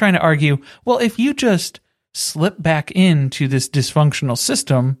Cody's trying to argue, well, if you just slip back into this dysfunctional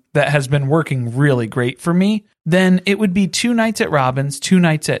system that has been working really great for me, then it would be 2 nights at Robin's, 2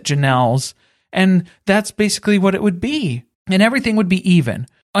 nights at Janelle's, and that's basically what it would be. and everything would be even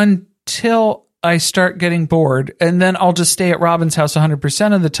until I start getting bored, and then I'll just stay at Robin's house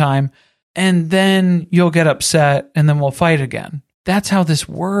 100% of the time, and then you'll get upset, and then we'll fight again. That's how this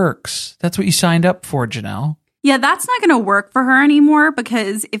works. That's what you signed up for, Janelle. Yeah, that's not going to work for her anymore,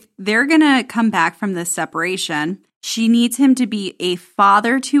 because if they're going to come back from this separation, she needs him to be a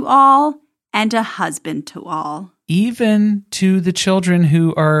father to all and a husband to all. Even to the children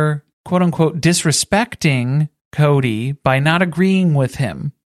who are, quote unquote, disrespecting Cody by not agreeing with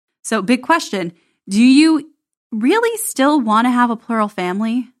him. So, big question. Do you really still want to have a plural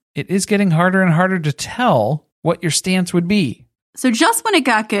family? It is getting harder and harder to tell what your stance would be. So just when it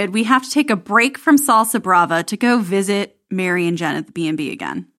got good, we have to take a break from Salsa Brava to go visit Mary and Jen at the B&B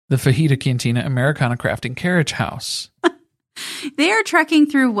again. The Fajita Cantina Americana Crafting Carriage House. They are trekking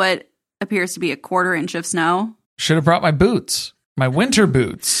through what appears to be a 1/4 inch of snow. Should have brought my boots. My winter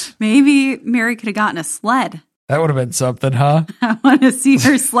boots. Maybe Mary could have gotten a sled. That would have been something, huh? I want to see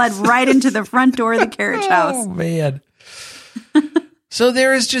her sled right into the front door of the carriage house. Oh, man. So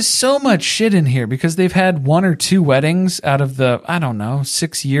there is just so much shit in here because they've had 1 or 2 weddings out of the,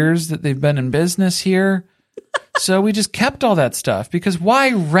 6 years that they've been in business here. So we just kept all that stuff because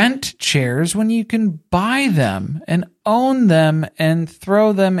why rent chairs when you can buy them and own them and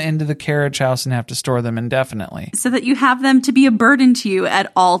throw them into the carriage house and have to store them indefinitely? So that you have them to be a burden to you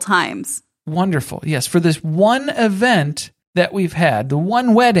at all times. Wonderful. Yes, for this one event that we've had, the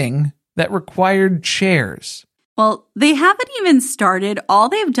one wedding that required chairs. Well, they haven't even started. All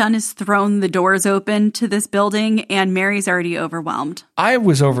they've done is thrown the doors open to this building, and Mary's already overwhelmed. I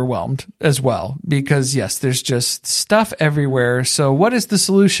was overwhelmed as well because, yes, there's just stuff everywhere. So what is the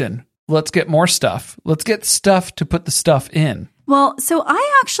solution? Let's get more stuff. Let's get stuff to put the stuff in. Well, so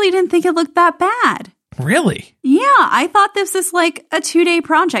I actually didn't think it looked that bad. Really? Yeah, I thought this was like a 2-day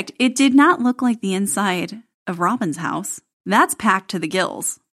project. It did not look like the inside of Robin's house. That's packed to the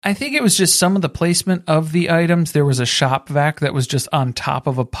gills. I think it was just some of the placement of the items. There was a shop vac that was just on top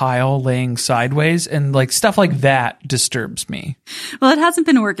of a pile laying sideways, and like stuff like that disturbs me. Well, it hasn't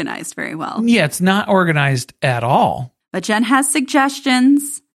been organized very well. Yeah, it's not organized at all. But Jen has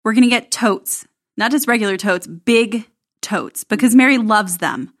suggestions. We're going to get totes, not just regular totes, big totes, because Mary loves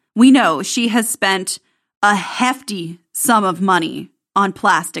them. We know she has spent a hefty sum of money on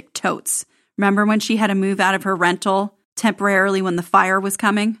plastic totes. Remember when she had to move out of her rental temporarily when the fire was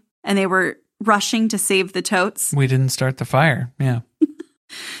coming and they were rushing to save the totes? We didn't start the fire. Yeah.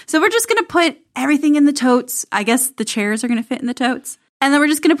 So we're just going to put everything in the totes. I guess the chairs are going to fit in the totes. And then we're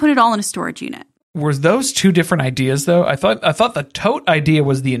just going to put it all in a storage unit. Were those 2 different ideas though? I thought the tote idea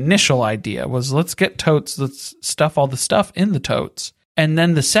was the initial idea was let's get totes. Let's stuff all the stuff in the totes. And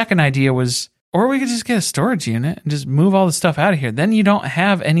then the second idea was, or we could just get a storage unit and just move all the stuff out of here. Then you don't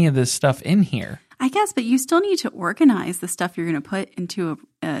have any of this stuff in here. I guess, but you still need to organize the stuff you're going to put into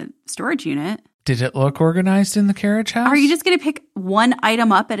a storage unit. Did it look organized in the carriage house? Are you just going to pick one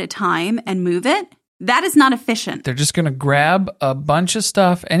item up at a time and move it? That is not efficient. They're just going to grab a bunch of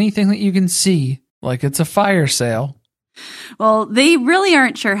stuff, anything that you can see, like it's a fire sale. Well, they really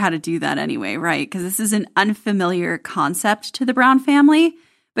aren't sure how to do that anyway, right? Because this is an unfamiliar concept to the Brown family.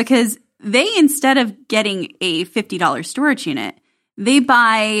 Because they, instead of getting a $50 storage unit, they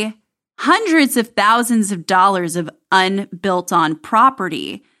buy hundreds of thousands of dollars of unbuilt-on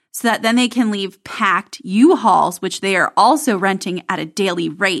property so that then they can leave packed U-Hauls, which they are also renting at a daily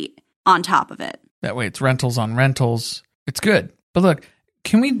rate on top of it. That way it's rentals on rentals. It's good. But look,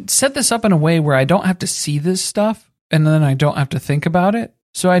 can we set this up in a way where I don't have to see this stuff and then I don't have to think about it?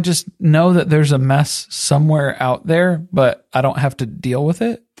 So I just know that there's a mess somewhere out there, but I don't have to deal with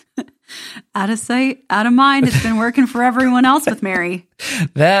it? Out of sight, out of mind. It's been working for everyone else with Mary.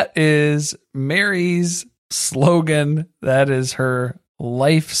 That is Mary's slogan. That is her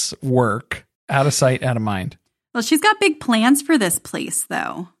life's work. Out of sight, out of mind. Well, she's got big plans for this place,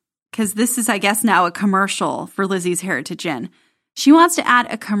 though, because this is, I guess, now a commercial for Lizzie's Heritage Inn. She wants to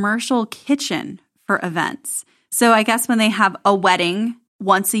add a commercial kitchen for events. So I guess when they have a wedding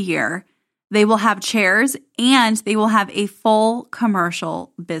once a year, they will have chairs and they will have a full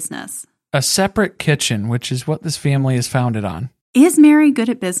commercial business. A separate kitchen, which is what this family is founded on. Is Mary good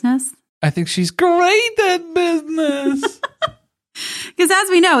at business? I think she's great at business. Because as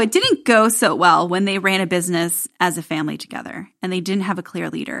we know, it didn't go so well when they ran a business as a family together and they didn't have a clear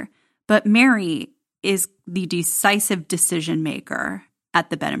leader. But Mary is the decisive decision maker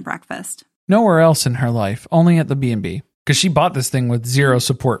at the bed and breakfast. Nowhere else in her life, only at the B&B. Because she bought this thing with zero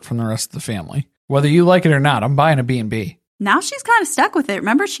support from the rest of the family. Whether you like it or not, I'm buying a B&B. Now she's kind of stuck with it.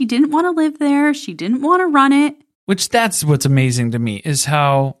 Remember, she didn't want to live there. She didn't want to run it. Which that's what's amazing to me is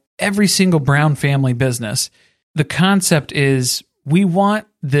how every single Brown family business, the concept is we want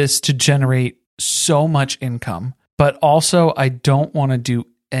this to generate so much income, but also I don't want to do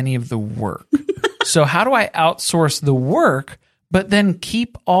any of the work. So how do I outsource the work, but then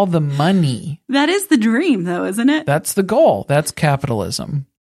keep all the money? That is the dream, though, isn't it? That's the goal. That's capitalism.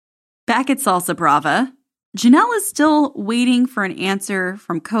 Back at Salsa Brava, Janelle is still waiting for an answer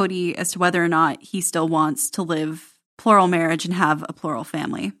from Cody as to whether or not he still wants to live plural marriage and have a plural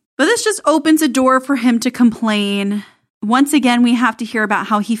family. But this just opens a door for him to complain. Once again, we have to hear about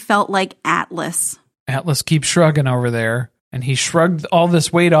how he felt like Atlas. Atlas keeps shrugging over there, and he shrugged all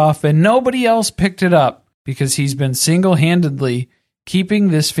this weight off, and nobody else picked it up because he's been single-handedly keeping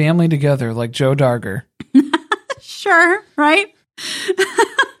this family together like Joe Darger. Sure, right?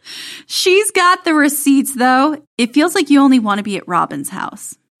 She's got the receipts, though. It feels like you only want to be at Robin's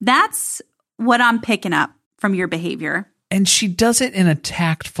house. That's what I'm picking up from your behavior. And she does it in a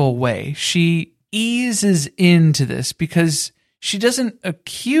tactful way. She eases into this because she doesn't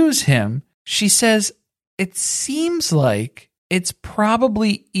accuse him. She says, it seems like it's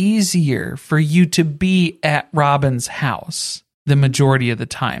probably easier for you to be at Robin's house the majority of the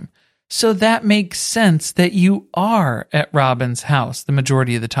time. So that makes sense that you are at Robin's house the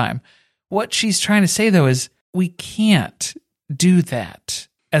majority of the time. What she's trying to say, though, is we can't do that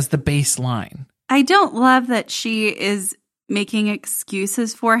as the baseline. I don't love that she is making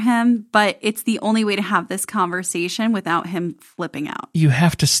excuses for him, but it's the only way to have this conversation without him flipping out. You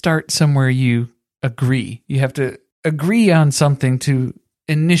have to start somewhere you agree. You have to agree on something to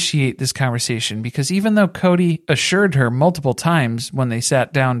initiate this conversation, because even though Cody assured her multiple times when they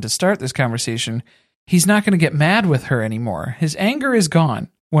sat down to start this conversation, he's not going to get mad with her anymore. His anger is gone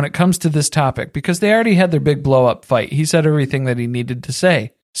when it comes to this topic because they already had their big blow-up fight. He said everything that he needed to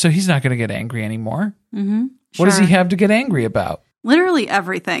say, so he's not going to get angry anymore. Mm-hmm. What does he have to get angry about? Literally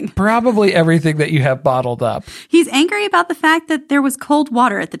everything. Probably everything that you have bottled up. He's angry about the fact that there was cold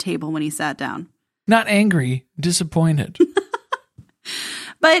water at the table when he sat down. Not angry, disappointed.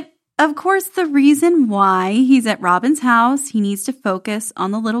 But, of course, the reason why he's at Robin's house, he needs to focus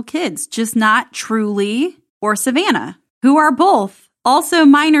on the little kids, just not Truly or Savannah, who are both also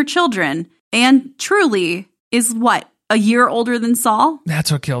minor children. And Truly is what? A year older than Saul?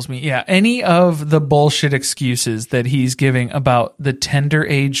 That's what kills me. Yeah. Any of the bullshit excuses that he's giving about the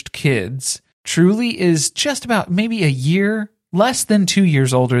tender-aged kids, Truly is just about maybe a year, less than 2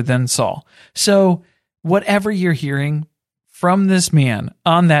 years older than Saul. So whatever you're hearing from this man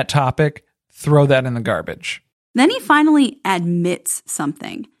on that topic, throw that in the garbage. Then he finally admits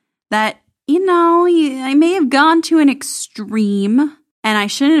something that, I may have gone to an extreme and I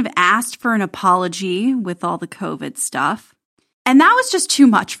shouldn't have asked for an apology with all the COVID stuff. And that was just too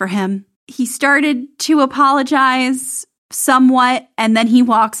much for him. He started to apologize somewhat, and then he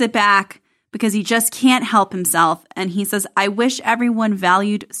walks it back because he just can't help himself. And he says, I wish everyone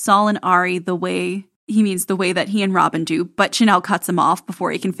valued Saul and Ari the way that he and Robin do. But Janelle cuts him off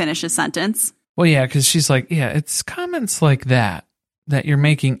before he can finish his sentence. Well, yeah, because she's like, yeah, it's comments like that you're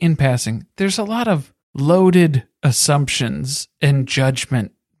making in passing. There's a lot of loaded assumptions and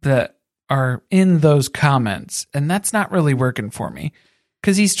judgment that are in those comments, and that's not really working for me.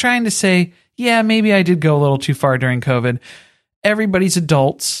 Because he's trying to say, yeah, maybe I did go a little too far during COVID. Everybody's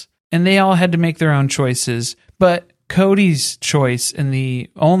adults, and they all had to make their own choices. But Cody's choice, and the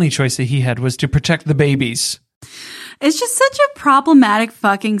only choice that he had, was to protect the babies. It's just such a problematic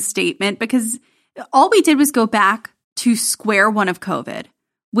fucking statement, because all we did was go back to square one of COVID,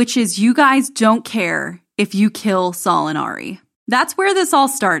 which is you guys don't care if you kill Saul and Ari. That's where this all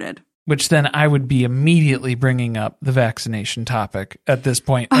started. Which then I would be immediately bringing up the vaccination topic at this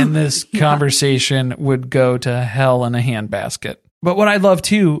point, and this conversation would go to hell in a handbasket. But what I love,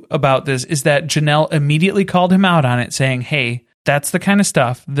 too, about this is that Janelle immediately called him out on it, saying, hey, that's the kind of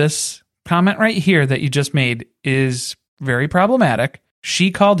stuff, this comment right here that you just made is very problematic.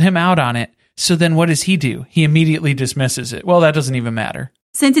 She called him out on it. So then what does he do? He immediately dismisses it. Well, that doesn't even matter.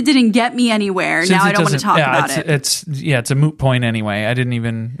 Since it didn't get me anywhere, now I don't want to talk about it. It's a moot point anyway. I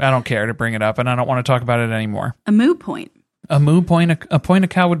don't care to bring it up, and I don't want to talk about it anymore. A moot point. A moot point, a point a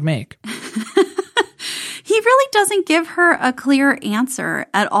cow would make. He really doesn't give her a clear answer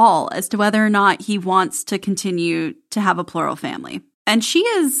at all as to whether or not he wants to continue to have a plural family. And she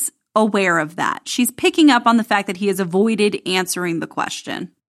is aware of that. She's picking up on the fact that he has avoided answering the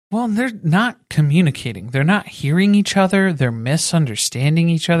question. Well, they're not communicating. They're not hearing each other. They're misunderstanding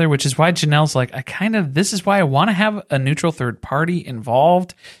each other, which is why Janelle's like, this is why I want to have a neutral third party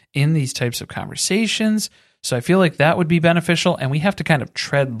involved in these types of conversations, So I feel like that would be beneficial, and we have to kind of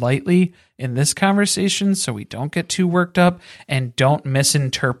tread lightly in this conversation so we don't get too worked up and don't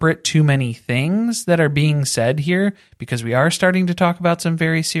misinterpret too many things that are being said here, because we are starting to talk about some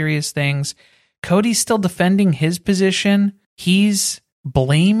very serious things. Cody's still defending his position. He's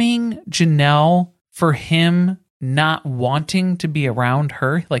blaming Janelle for him not wanting to be around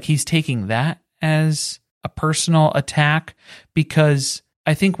her. Like, he's taking that as a personal attack, because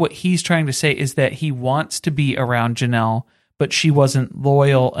I think what he's trying to say is that he wants to be around Janelle, but she wasn't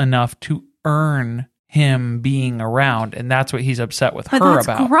loyal enough to earn him being around, and that's what he's upset with her about.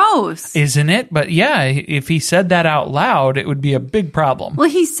 That's gross. Isn't it? But yeah, if he said that out loud, it would be a big problem. Well,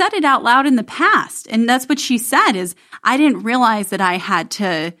 he said it out loud in the past, and that's what she said is, I didn't realize that I had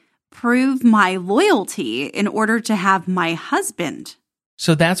to prove my loyalty in order to have my husband.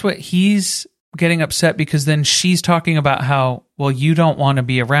 So that's what he's getting upset, because then she's talking about how, well, you don't want to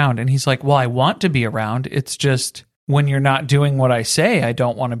be around. And he's like, well, I want to be around. It's just when you're not doing what I say, I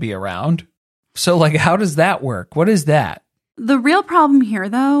don't want to be around. So, like, how does that work? What is that? The real problem here,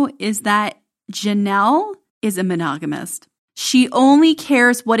 though, is that Janelle is a monogamist. She only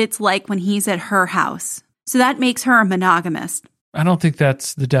cares what it's like when he's at her house. So that makes her a monogamist. I don't think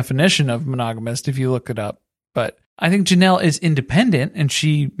that's the definition of monogamist if you look it up. But I think Janelle is independent, and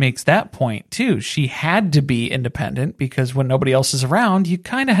she makes that point, too. She had to be independent because when nobody else is around, you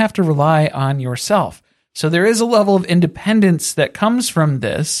kind of have to rely on yourself. So there is a level of independence that comes from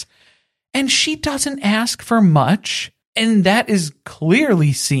this. And she doesn't ask for much, and that is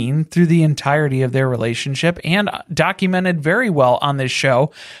clearly seen through the entirety of their relationship and documented very well on this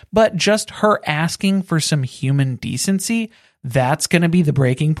show. But just her asking for some human decency, that's going to be the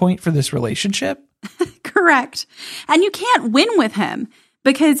breaking point for this relationship? Correct. And you can't win with him,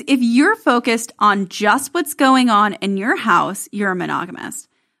 because if you're focused on just what's going on in your house, you're a monogamist.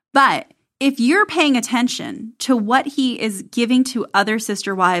 But if you're paying attention to what he is giving to other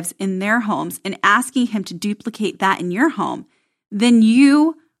sister wives in their homes and asking him to duplicate that in your home, then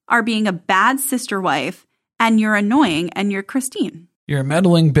you are being a bad sister wife, and you're annoying, and you're Christine. You're a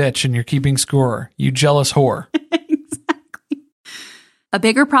meddling bitch, and you're keeping score. You jealous whore. Exactly. A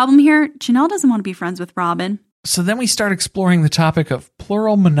bigger problem here, Janelle doesn't want to be friends with Robin. So then we start exploring the topic of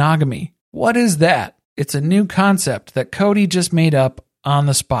plural monogamy. What is that? It's a new concept that Cody just made up on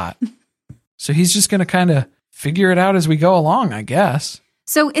the spot. So he's just going to kind of figure it out as we go along, I guess.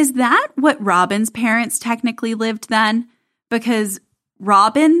 So is that what Robin's parents technically lived then? Because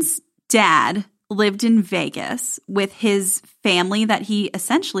Robin's dad lived in Vegas with his family that he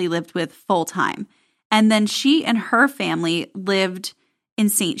essentially lived with full time. And then she and her family lived in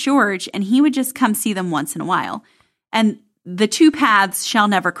St. George, and he would just come see them once in a while. And the two paths shall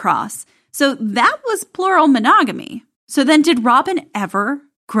never cross. So that was plural monogamy. So then did Robin ever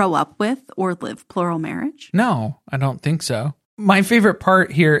grow up with or live plural marriage? No, I don't think so. My favorite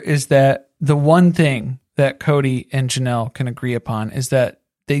part here is that the one thing that Cody and Janelle can agree upon is that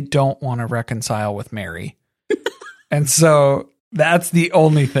they don't want to reconcile with Mary. And so that's the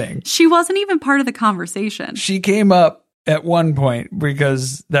only thing. She wasn't even part of the conversation. She came up at one point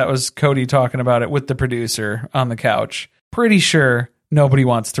because that was Cody talking about it with the producer on the couch. Pretty sure nobody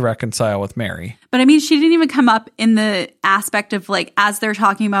wants to reconcile with Mary. But I mean, she didn't even come up in the aspect of, like, as they're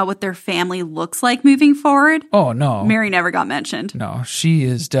talking about what their family looks like moving forward. Oh, no. Mary never got mentioned. No, she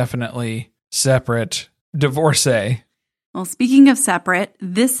is definitely separate, divorcee. Well, speaking of separate,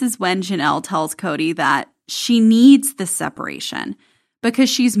 this is when Janelle tells Cody that she needs this separation because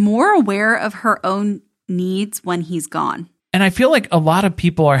she's more aware of her own needs when he's gone. And I feel like a lot of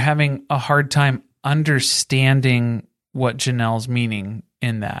people are having a hard time understanding what Janelle's meaning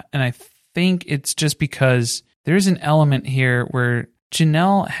in that. And I think it's just because there's an element here where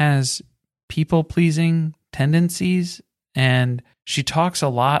Janelle has people-pleasing tendencies, and she talks a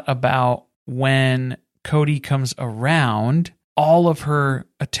lot about when Cody comes around, all of her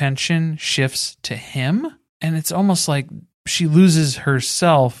attention shifts to him. And it's almost like she loses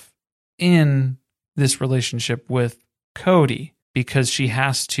herself in this relationship with Cody because she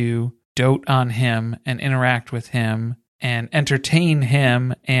has to dote on him and interact with him and entertain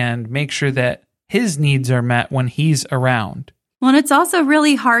him and make sure that his needs are met when he's around. Well, and it's also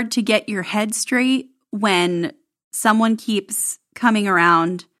really hard to get your head straight when someone keeps coming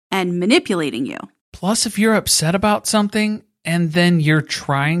around and manipulating you. Plus, if you're upset about something and then you're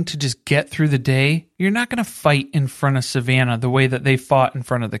trying to just get through the day, you're not going to fight in front of Savannah the way that they fought in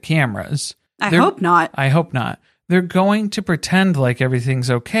front of the cameras. I hope not. I hope not. They're going to pretend like everything's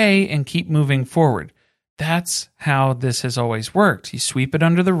okay and keep moving forward. That's how this has always worked. You sweep it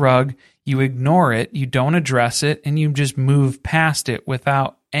under the rug, you ignore it, you don't address it, and you just move past it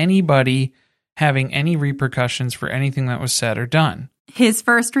without anybody having any repercussions for anything that was said or done. His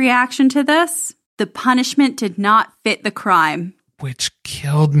first reaction to this, the punishment did not fit the crime. Which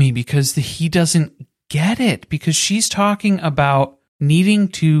killed me because he doesn't get it, because she's talking about needing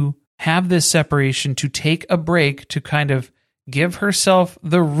to have this separation, to take a break, to kind of give herself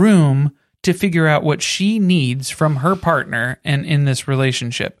the room to figure out what she needs from her partner and in this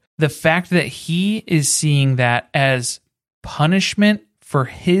relationship. The fact that he is seeing that as punishment for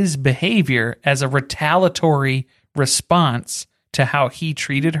his behavior, as a retaliatory response to how he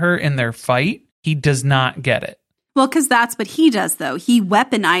treated her in their fight, he does not get it. Well, because that's what he does, though. He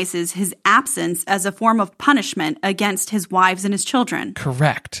weaponizes his absence as a form of punishment against his wives and his children.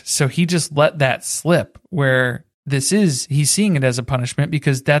 Correct. So he just let that slip, where he's seeing it as a punishment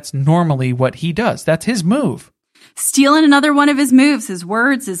because that's normally what he does. That's his move. Stealing another one of his moves, his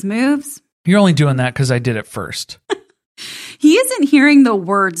words, his moves. You're only doing that because I did it first. He isn't hearing the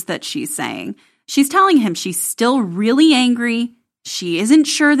words that she's saying. She's telling him she's still really angry. She isn't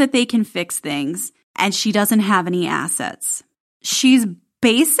sure that they can fix things, and she doesn't have any assets. She's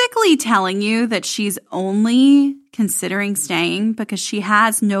basically telling you that she's only considering staying because she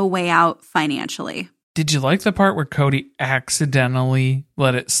has no way out financially. Did you like the part where Cody accidentally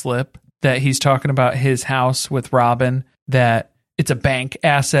let it slip that he's talking about his house with Robin, that it's a bank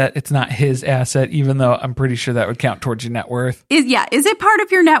asset, it's not his asset, even though I'm pretty sure that would count towards your net worth? Is it part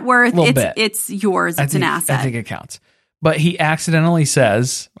of your net worth? Bit. It's yours. It's an asset. I think it counts. But he accidentally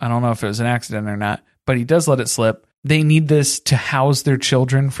says, I don't know if it was an accident or not, but he does let it slip. They need this to house their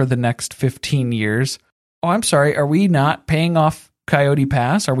children for the next 15 years. Oh, I'm sorry. Are we not paying off Coyote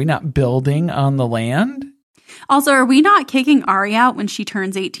Pass? Are we not building on the land? Also, are we not kicking Ari out when she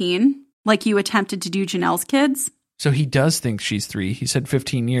turns 18, like you attempted to do Janelle's kids? So he does think she's 3. He said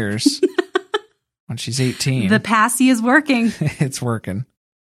 15 years when she's 18. The passy is working. It's working.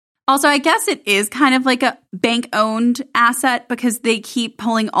 Also, I guess it is kind of like a bank-owned asset because they keep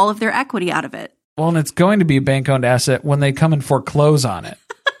pulling all of their equity out of it. Well, and it's going to be a bank-owned asset when they come and foreclose on it,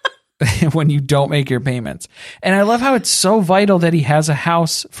 when you don't make your payments. And I love how it's so vital that he has a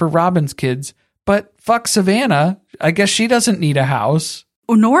house for Robin's kids, but fuck Savannah. I guess she doesn't need a house.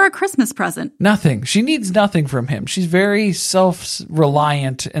 Nor a Christmas present. Nothing. She needs nothing from him. She's very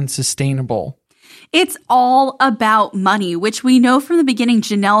self-reliant and sustainable. It's all about money, which we know from the beginning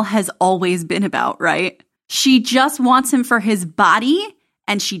Janelle has always been about, right? She just wants him for his body,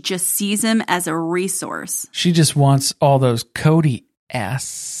 and she just sees him as a resource. She just wants all those Cody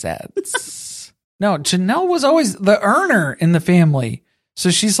assets. No, Janelle was always the earner in the family. So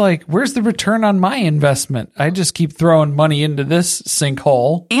she's like, where's the return on my investment? I just keep throwing money into this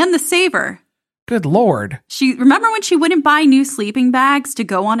sinkhole. And the saver. Good Lord. Remember when she wouldn't buy new sleeping bags to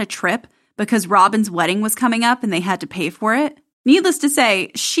go on a trip because Robin's wedding was coming up and they had to pay for it? Needless to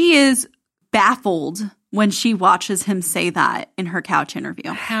say, she is baffled when she watches him say that in her couch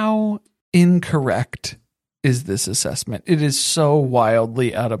interview. How incorrect is this assessment? It is so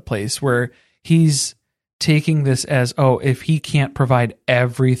wildly out of place, where he's taking this as, oh, if he can't provide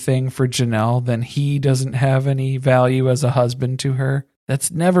everything for Janelle, then he doesn't have any value as a husband to her. That's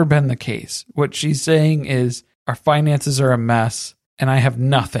never been the case. What she's saying is, our finances are a mess and I have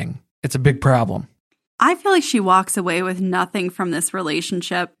nothing. It's a big problem. I feel like she walks away with nothing from this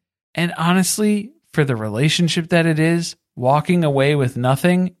relationship. And honestly, for the relationship that it is, walking away with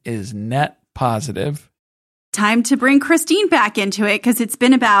nothing is net positive. Time to bring Christine back into it because it's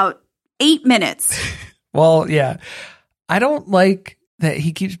been about 8 minutes. Well, yeah. I don't like that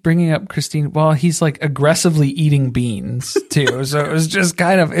he keeps bringing up Christine while he's like aggressively eating beans too. So it was just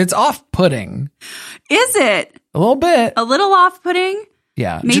kind of, it's off-putting. Is it? A little bit. A little off-putting?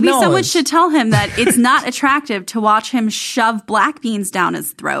 Yeah. Maybe someone should tell him that it's not attractive to watch him shove black beans down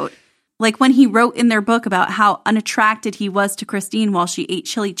his throat. Like when he wrote in their book about how unattracted he was to Christine while she ate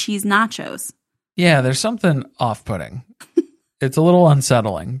chili cheese nachos. Yeah, there's something off-putting. It's a little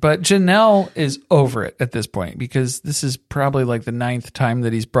unsettling, but Janelle is over it at this point because this is probably like the 9th time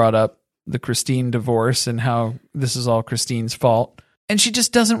that he's brought up the Christine divorce and how this is all Christine's fault. And she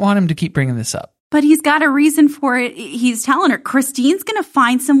just doesn't want him to keep bringing this up. But he's got a reason for it. He's telling her Christine's going to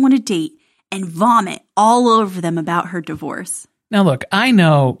find someone to date and vomit all over them about her divorce. Now, look, I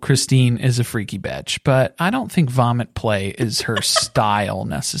know Christine is a freaky bitch, but I don't think vomit play is her style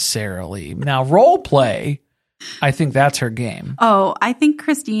necessarily. Now, role play, I think that's her game. Oh, I think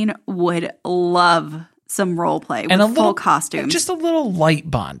Christine would love some role play with a full costume. Just a little light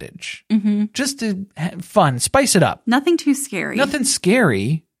bondage. Mm-hmm. Just to have fun. Spice it up. Nothing too scary. Nothing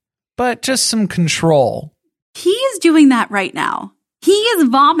scary, but just some control. He is doing that right now. He is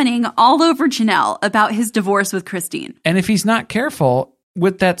vomiting all over Janelle about his divorce with Christine. And if he's not careful,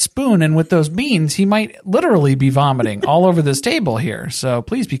 with that spoon and with those beans, he might literally be vomiting all over this table here. So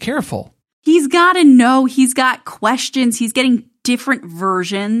please be careful. He's got to know. He's got questions. He's getting different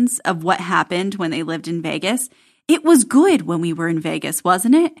versions of what happened when they lived in Vegas. It was good when we were in Vegas,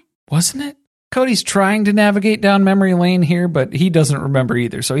 wasn't it? Wasn't it? Cody's trying to navigate down memory lane here, but he doesn't remember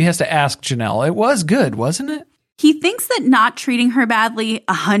either. So he has to ask Janelle. It was good, wasn't it? He thinks that not treating her badly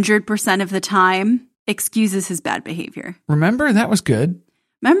 100% of the time excuses his bad behavior. Remember? That was good.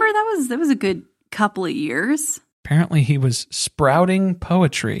 Remember? That was a good couple of years. Apparently he was sprouting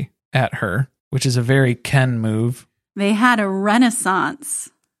poetry at her, which is a very Ken move. They had a renaissance.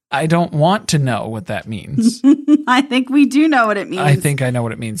 I don't want to know what that means. I think we do know what it means. I think I know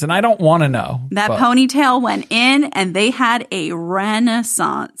what it means, and I don't want to know. That ponytail went in, and they had a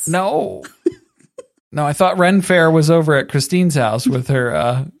renaissance. No. No, I thought Ren Fair was over at Christine's house with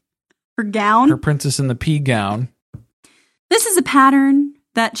her gown, her Princess in the Pea gown. This is a pattern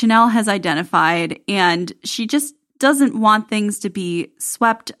that Janelle has identified, and she just doesn't want things to be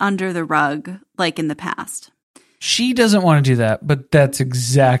swept under the rug like in the past. She doesn't want to do that, but that's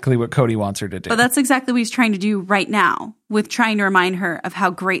exactly what Cody wants her to do. But that's exactly what he's trying to do right now, with trying to remind her of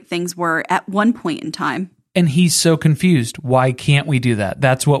how great things were at one point in time. And he's so confused. Why can't we do that?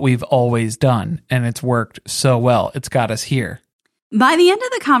 That's what we've always done, and it's worked so well. It's got us here. By the end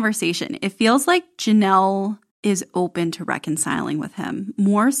of the conversation, it feels like Janelle is open to reconciling with him,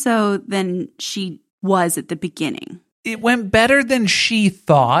 more so than she was at the beginning. It went better than she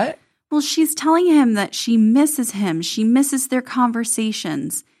thought. Well, she's telling him that she misses him. She misses their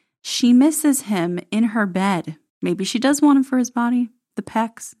conversations. She misses him in her bed. Maybe she does want him for his body, the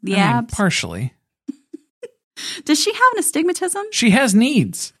pecs, the abs. Partially. Does she have an astigmatism? She has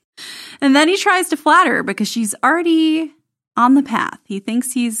needs. And then he tries to flatter her because she's already on the path. He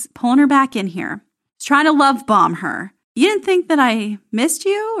thinks he's pulling her back in here. He's trying to love bomb her. You didn't think that I missed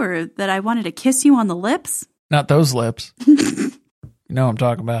you or that I wanted to kiss you on the lips? Not those lips. You know what I'm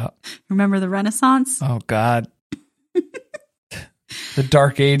talking about. Remember the Renaissance? Oh, God. The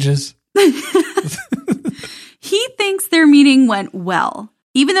Dark Ages. He thinks their meeting went well,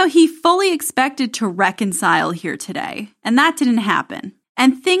 even though he fully expected to reconcile here today. And that didn't happen.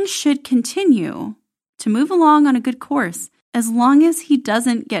 And things should continue to move along on a good course as long as he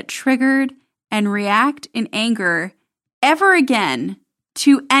doesn't get triggered and react in anger ever again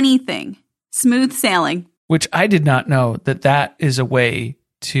to anything. Smooth sailing. Which I did not know that is a way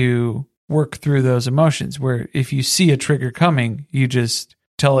to work through those emotions, where if you see a trigger coming, you just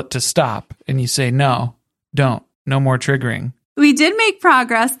tell it to stop and you say, no, don't, no more triggering. We did make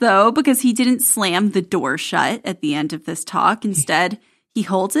progress, though, because he didn't slam the door shut at the end of this talk. Instead, he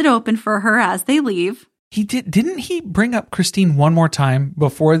holds it open for her as they leave. He didn't he bring up Christine one more time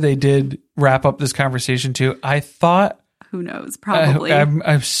before they did wrap up this conversation too? I thought. Who knows? Probably. I'm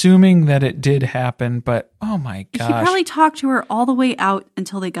assuming that it did happen, but oh my gosh. He probably talked to her all the way out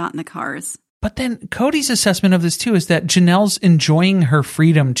until they got in the cars. But then Cody's assessment of this too is that Janelle's enjoying her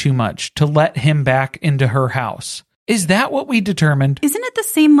freedom too much to let him back into her house. Is that what we determined? Isn't it the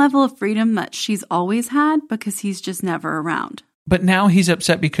same level of freedom that she's always had because he's just never around? But now he's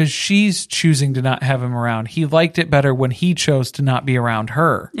upset because she's choosing to not have him around. He liked it better when he chose to not be around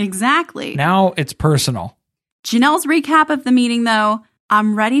her. Exactly. Now it's personal. Janelle's recap of the meeting, though,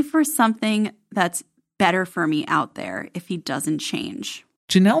 I'm ready for something that's better for me out there if he doesn't change.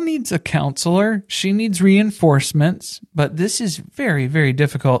 Janelle needs a counselor. She needs reinforcements, but this is very, very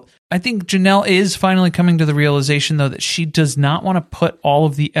difficult. I think Janelle is finally coming to the realization, though, that she does not want to put all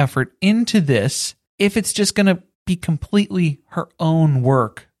of the effort into this if it's just going to be completely her own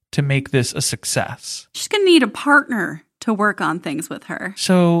work to make this a success. She's going to need a partner to work on things with her.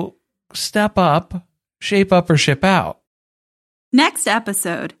 So step up. Shape up or ship out. Next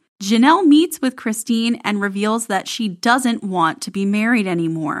episode, Janelle meets with Christine and reveals that she doesn't want to be married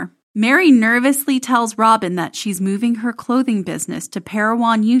anymore. Mary nervously tells Robin that she's moving her clothing business to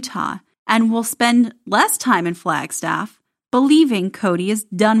Parowan, Utah, and will spend less time in Flagstaff, believing Cody is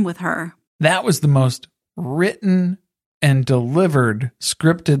done with her. That was the most written and delivered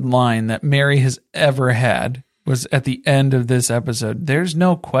scripted line that Mary has ever had, was at the end of this episode. There's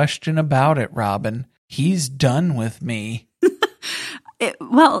no question about it, Robin. He's done with me.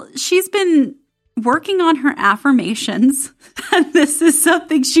 Well, she's been working on her affirmations, and this is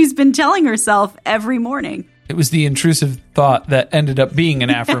something she's been telling herself every morning. It was the intrusive thought that ended up being an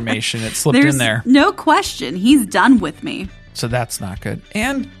affirmation. It slipped in there. No question. He's done with me. So that's not good.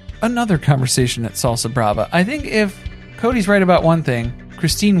 And another conversation at Salsa Brava. I think if Cody's right about one thing,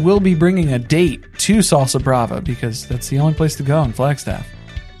 Christine will be bringing a date to Salsa Brava because that's the only place to go in Flagstaff.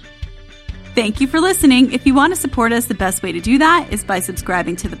 Thank you for listening. If you want to support us, the best way to do that is by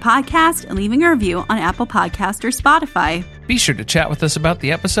subscribing to the podcast and leaving a review on Apple Podcast or Spotify. Be sure to chat with us about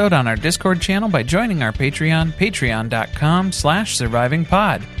the episode on our Discord channel by joining our Patreon,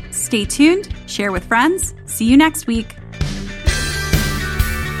 patreon.com/survivingpod. Stay tuned, share with friends. See you next week.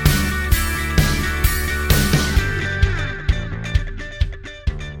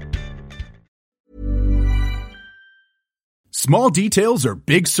 Small details are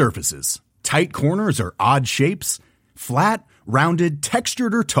big surfaces. Tight corners are odd shapes. Flat, rounded,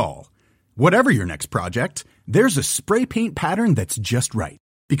 textured, or tall. Whatever your next project, there's a spray paint pattern that's just right.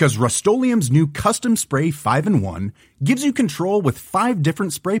 Because Rust-Oleum's new Custom Spray 5-in-1 gives you control with 5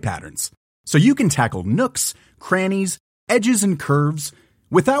 different spray patterns. So you can tackle nooks, crannies, edges, and curves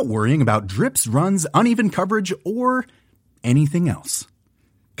without worrying about drips, runs, uneven coverage, or anything else.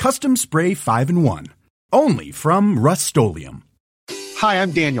 Custom Spray 5-in-1. Only from Rust-Oleum. Hi,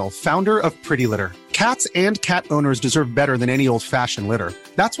 I'm Daniel, founder of Pretty Litter. Cats and cat owners deserve better than any old-fashioned litter.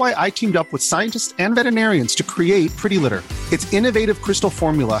 That's why I teamed up with scientists and veterinarians to create Pretty Litter. Its innovative crystal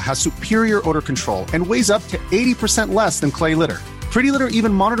formula has superior odor control and weighs up to 80% less than clay litter. Pretty Litter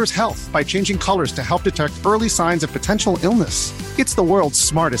even monitors health by changing colors to help detect early signs of potential illness. It's the world's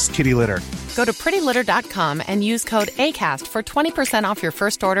smartest kitty litter. Go to prettylitter.com and use code ACAST for 20% off your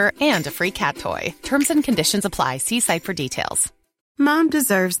first order and a free cat toy. Terms and conditions apply. See site for details. Mom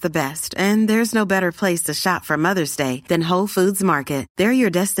deserves the best, and there's no better place to shop for Mother's Day than Whole Foods Market. They're your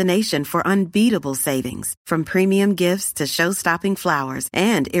destination for unbeatable savings, from premium gifts to show-stopping flowers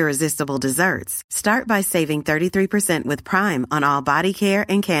and irresistible desserts. Start by saving 33% with Prime on all body care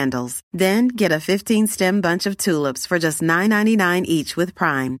and candles. Then get a 15-stem bunch of tulips for just $9.99 each with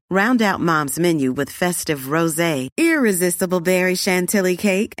Prime. Round out Mom's menu with festive rosé, irresistible berry chantilly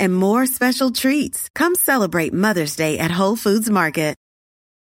cake, and more special treats. Come celebrate Mother's Day at Whole Foods Market.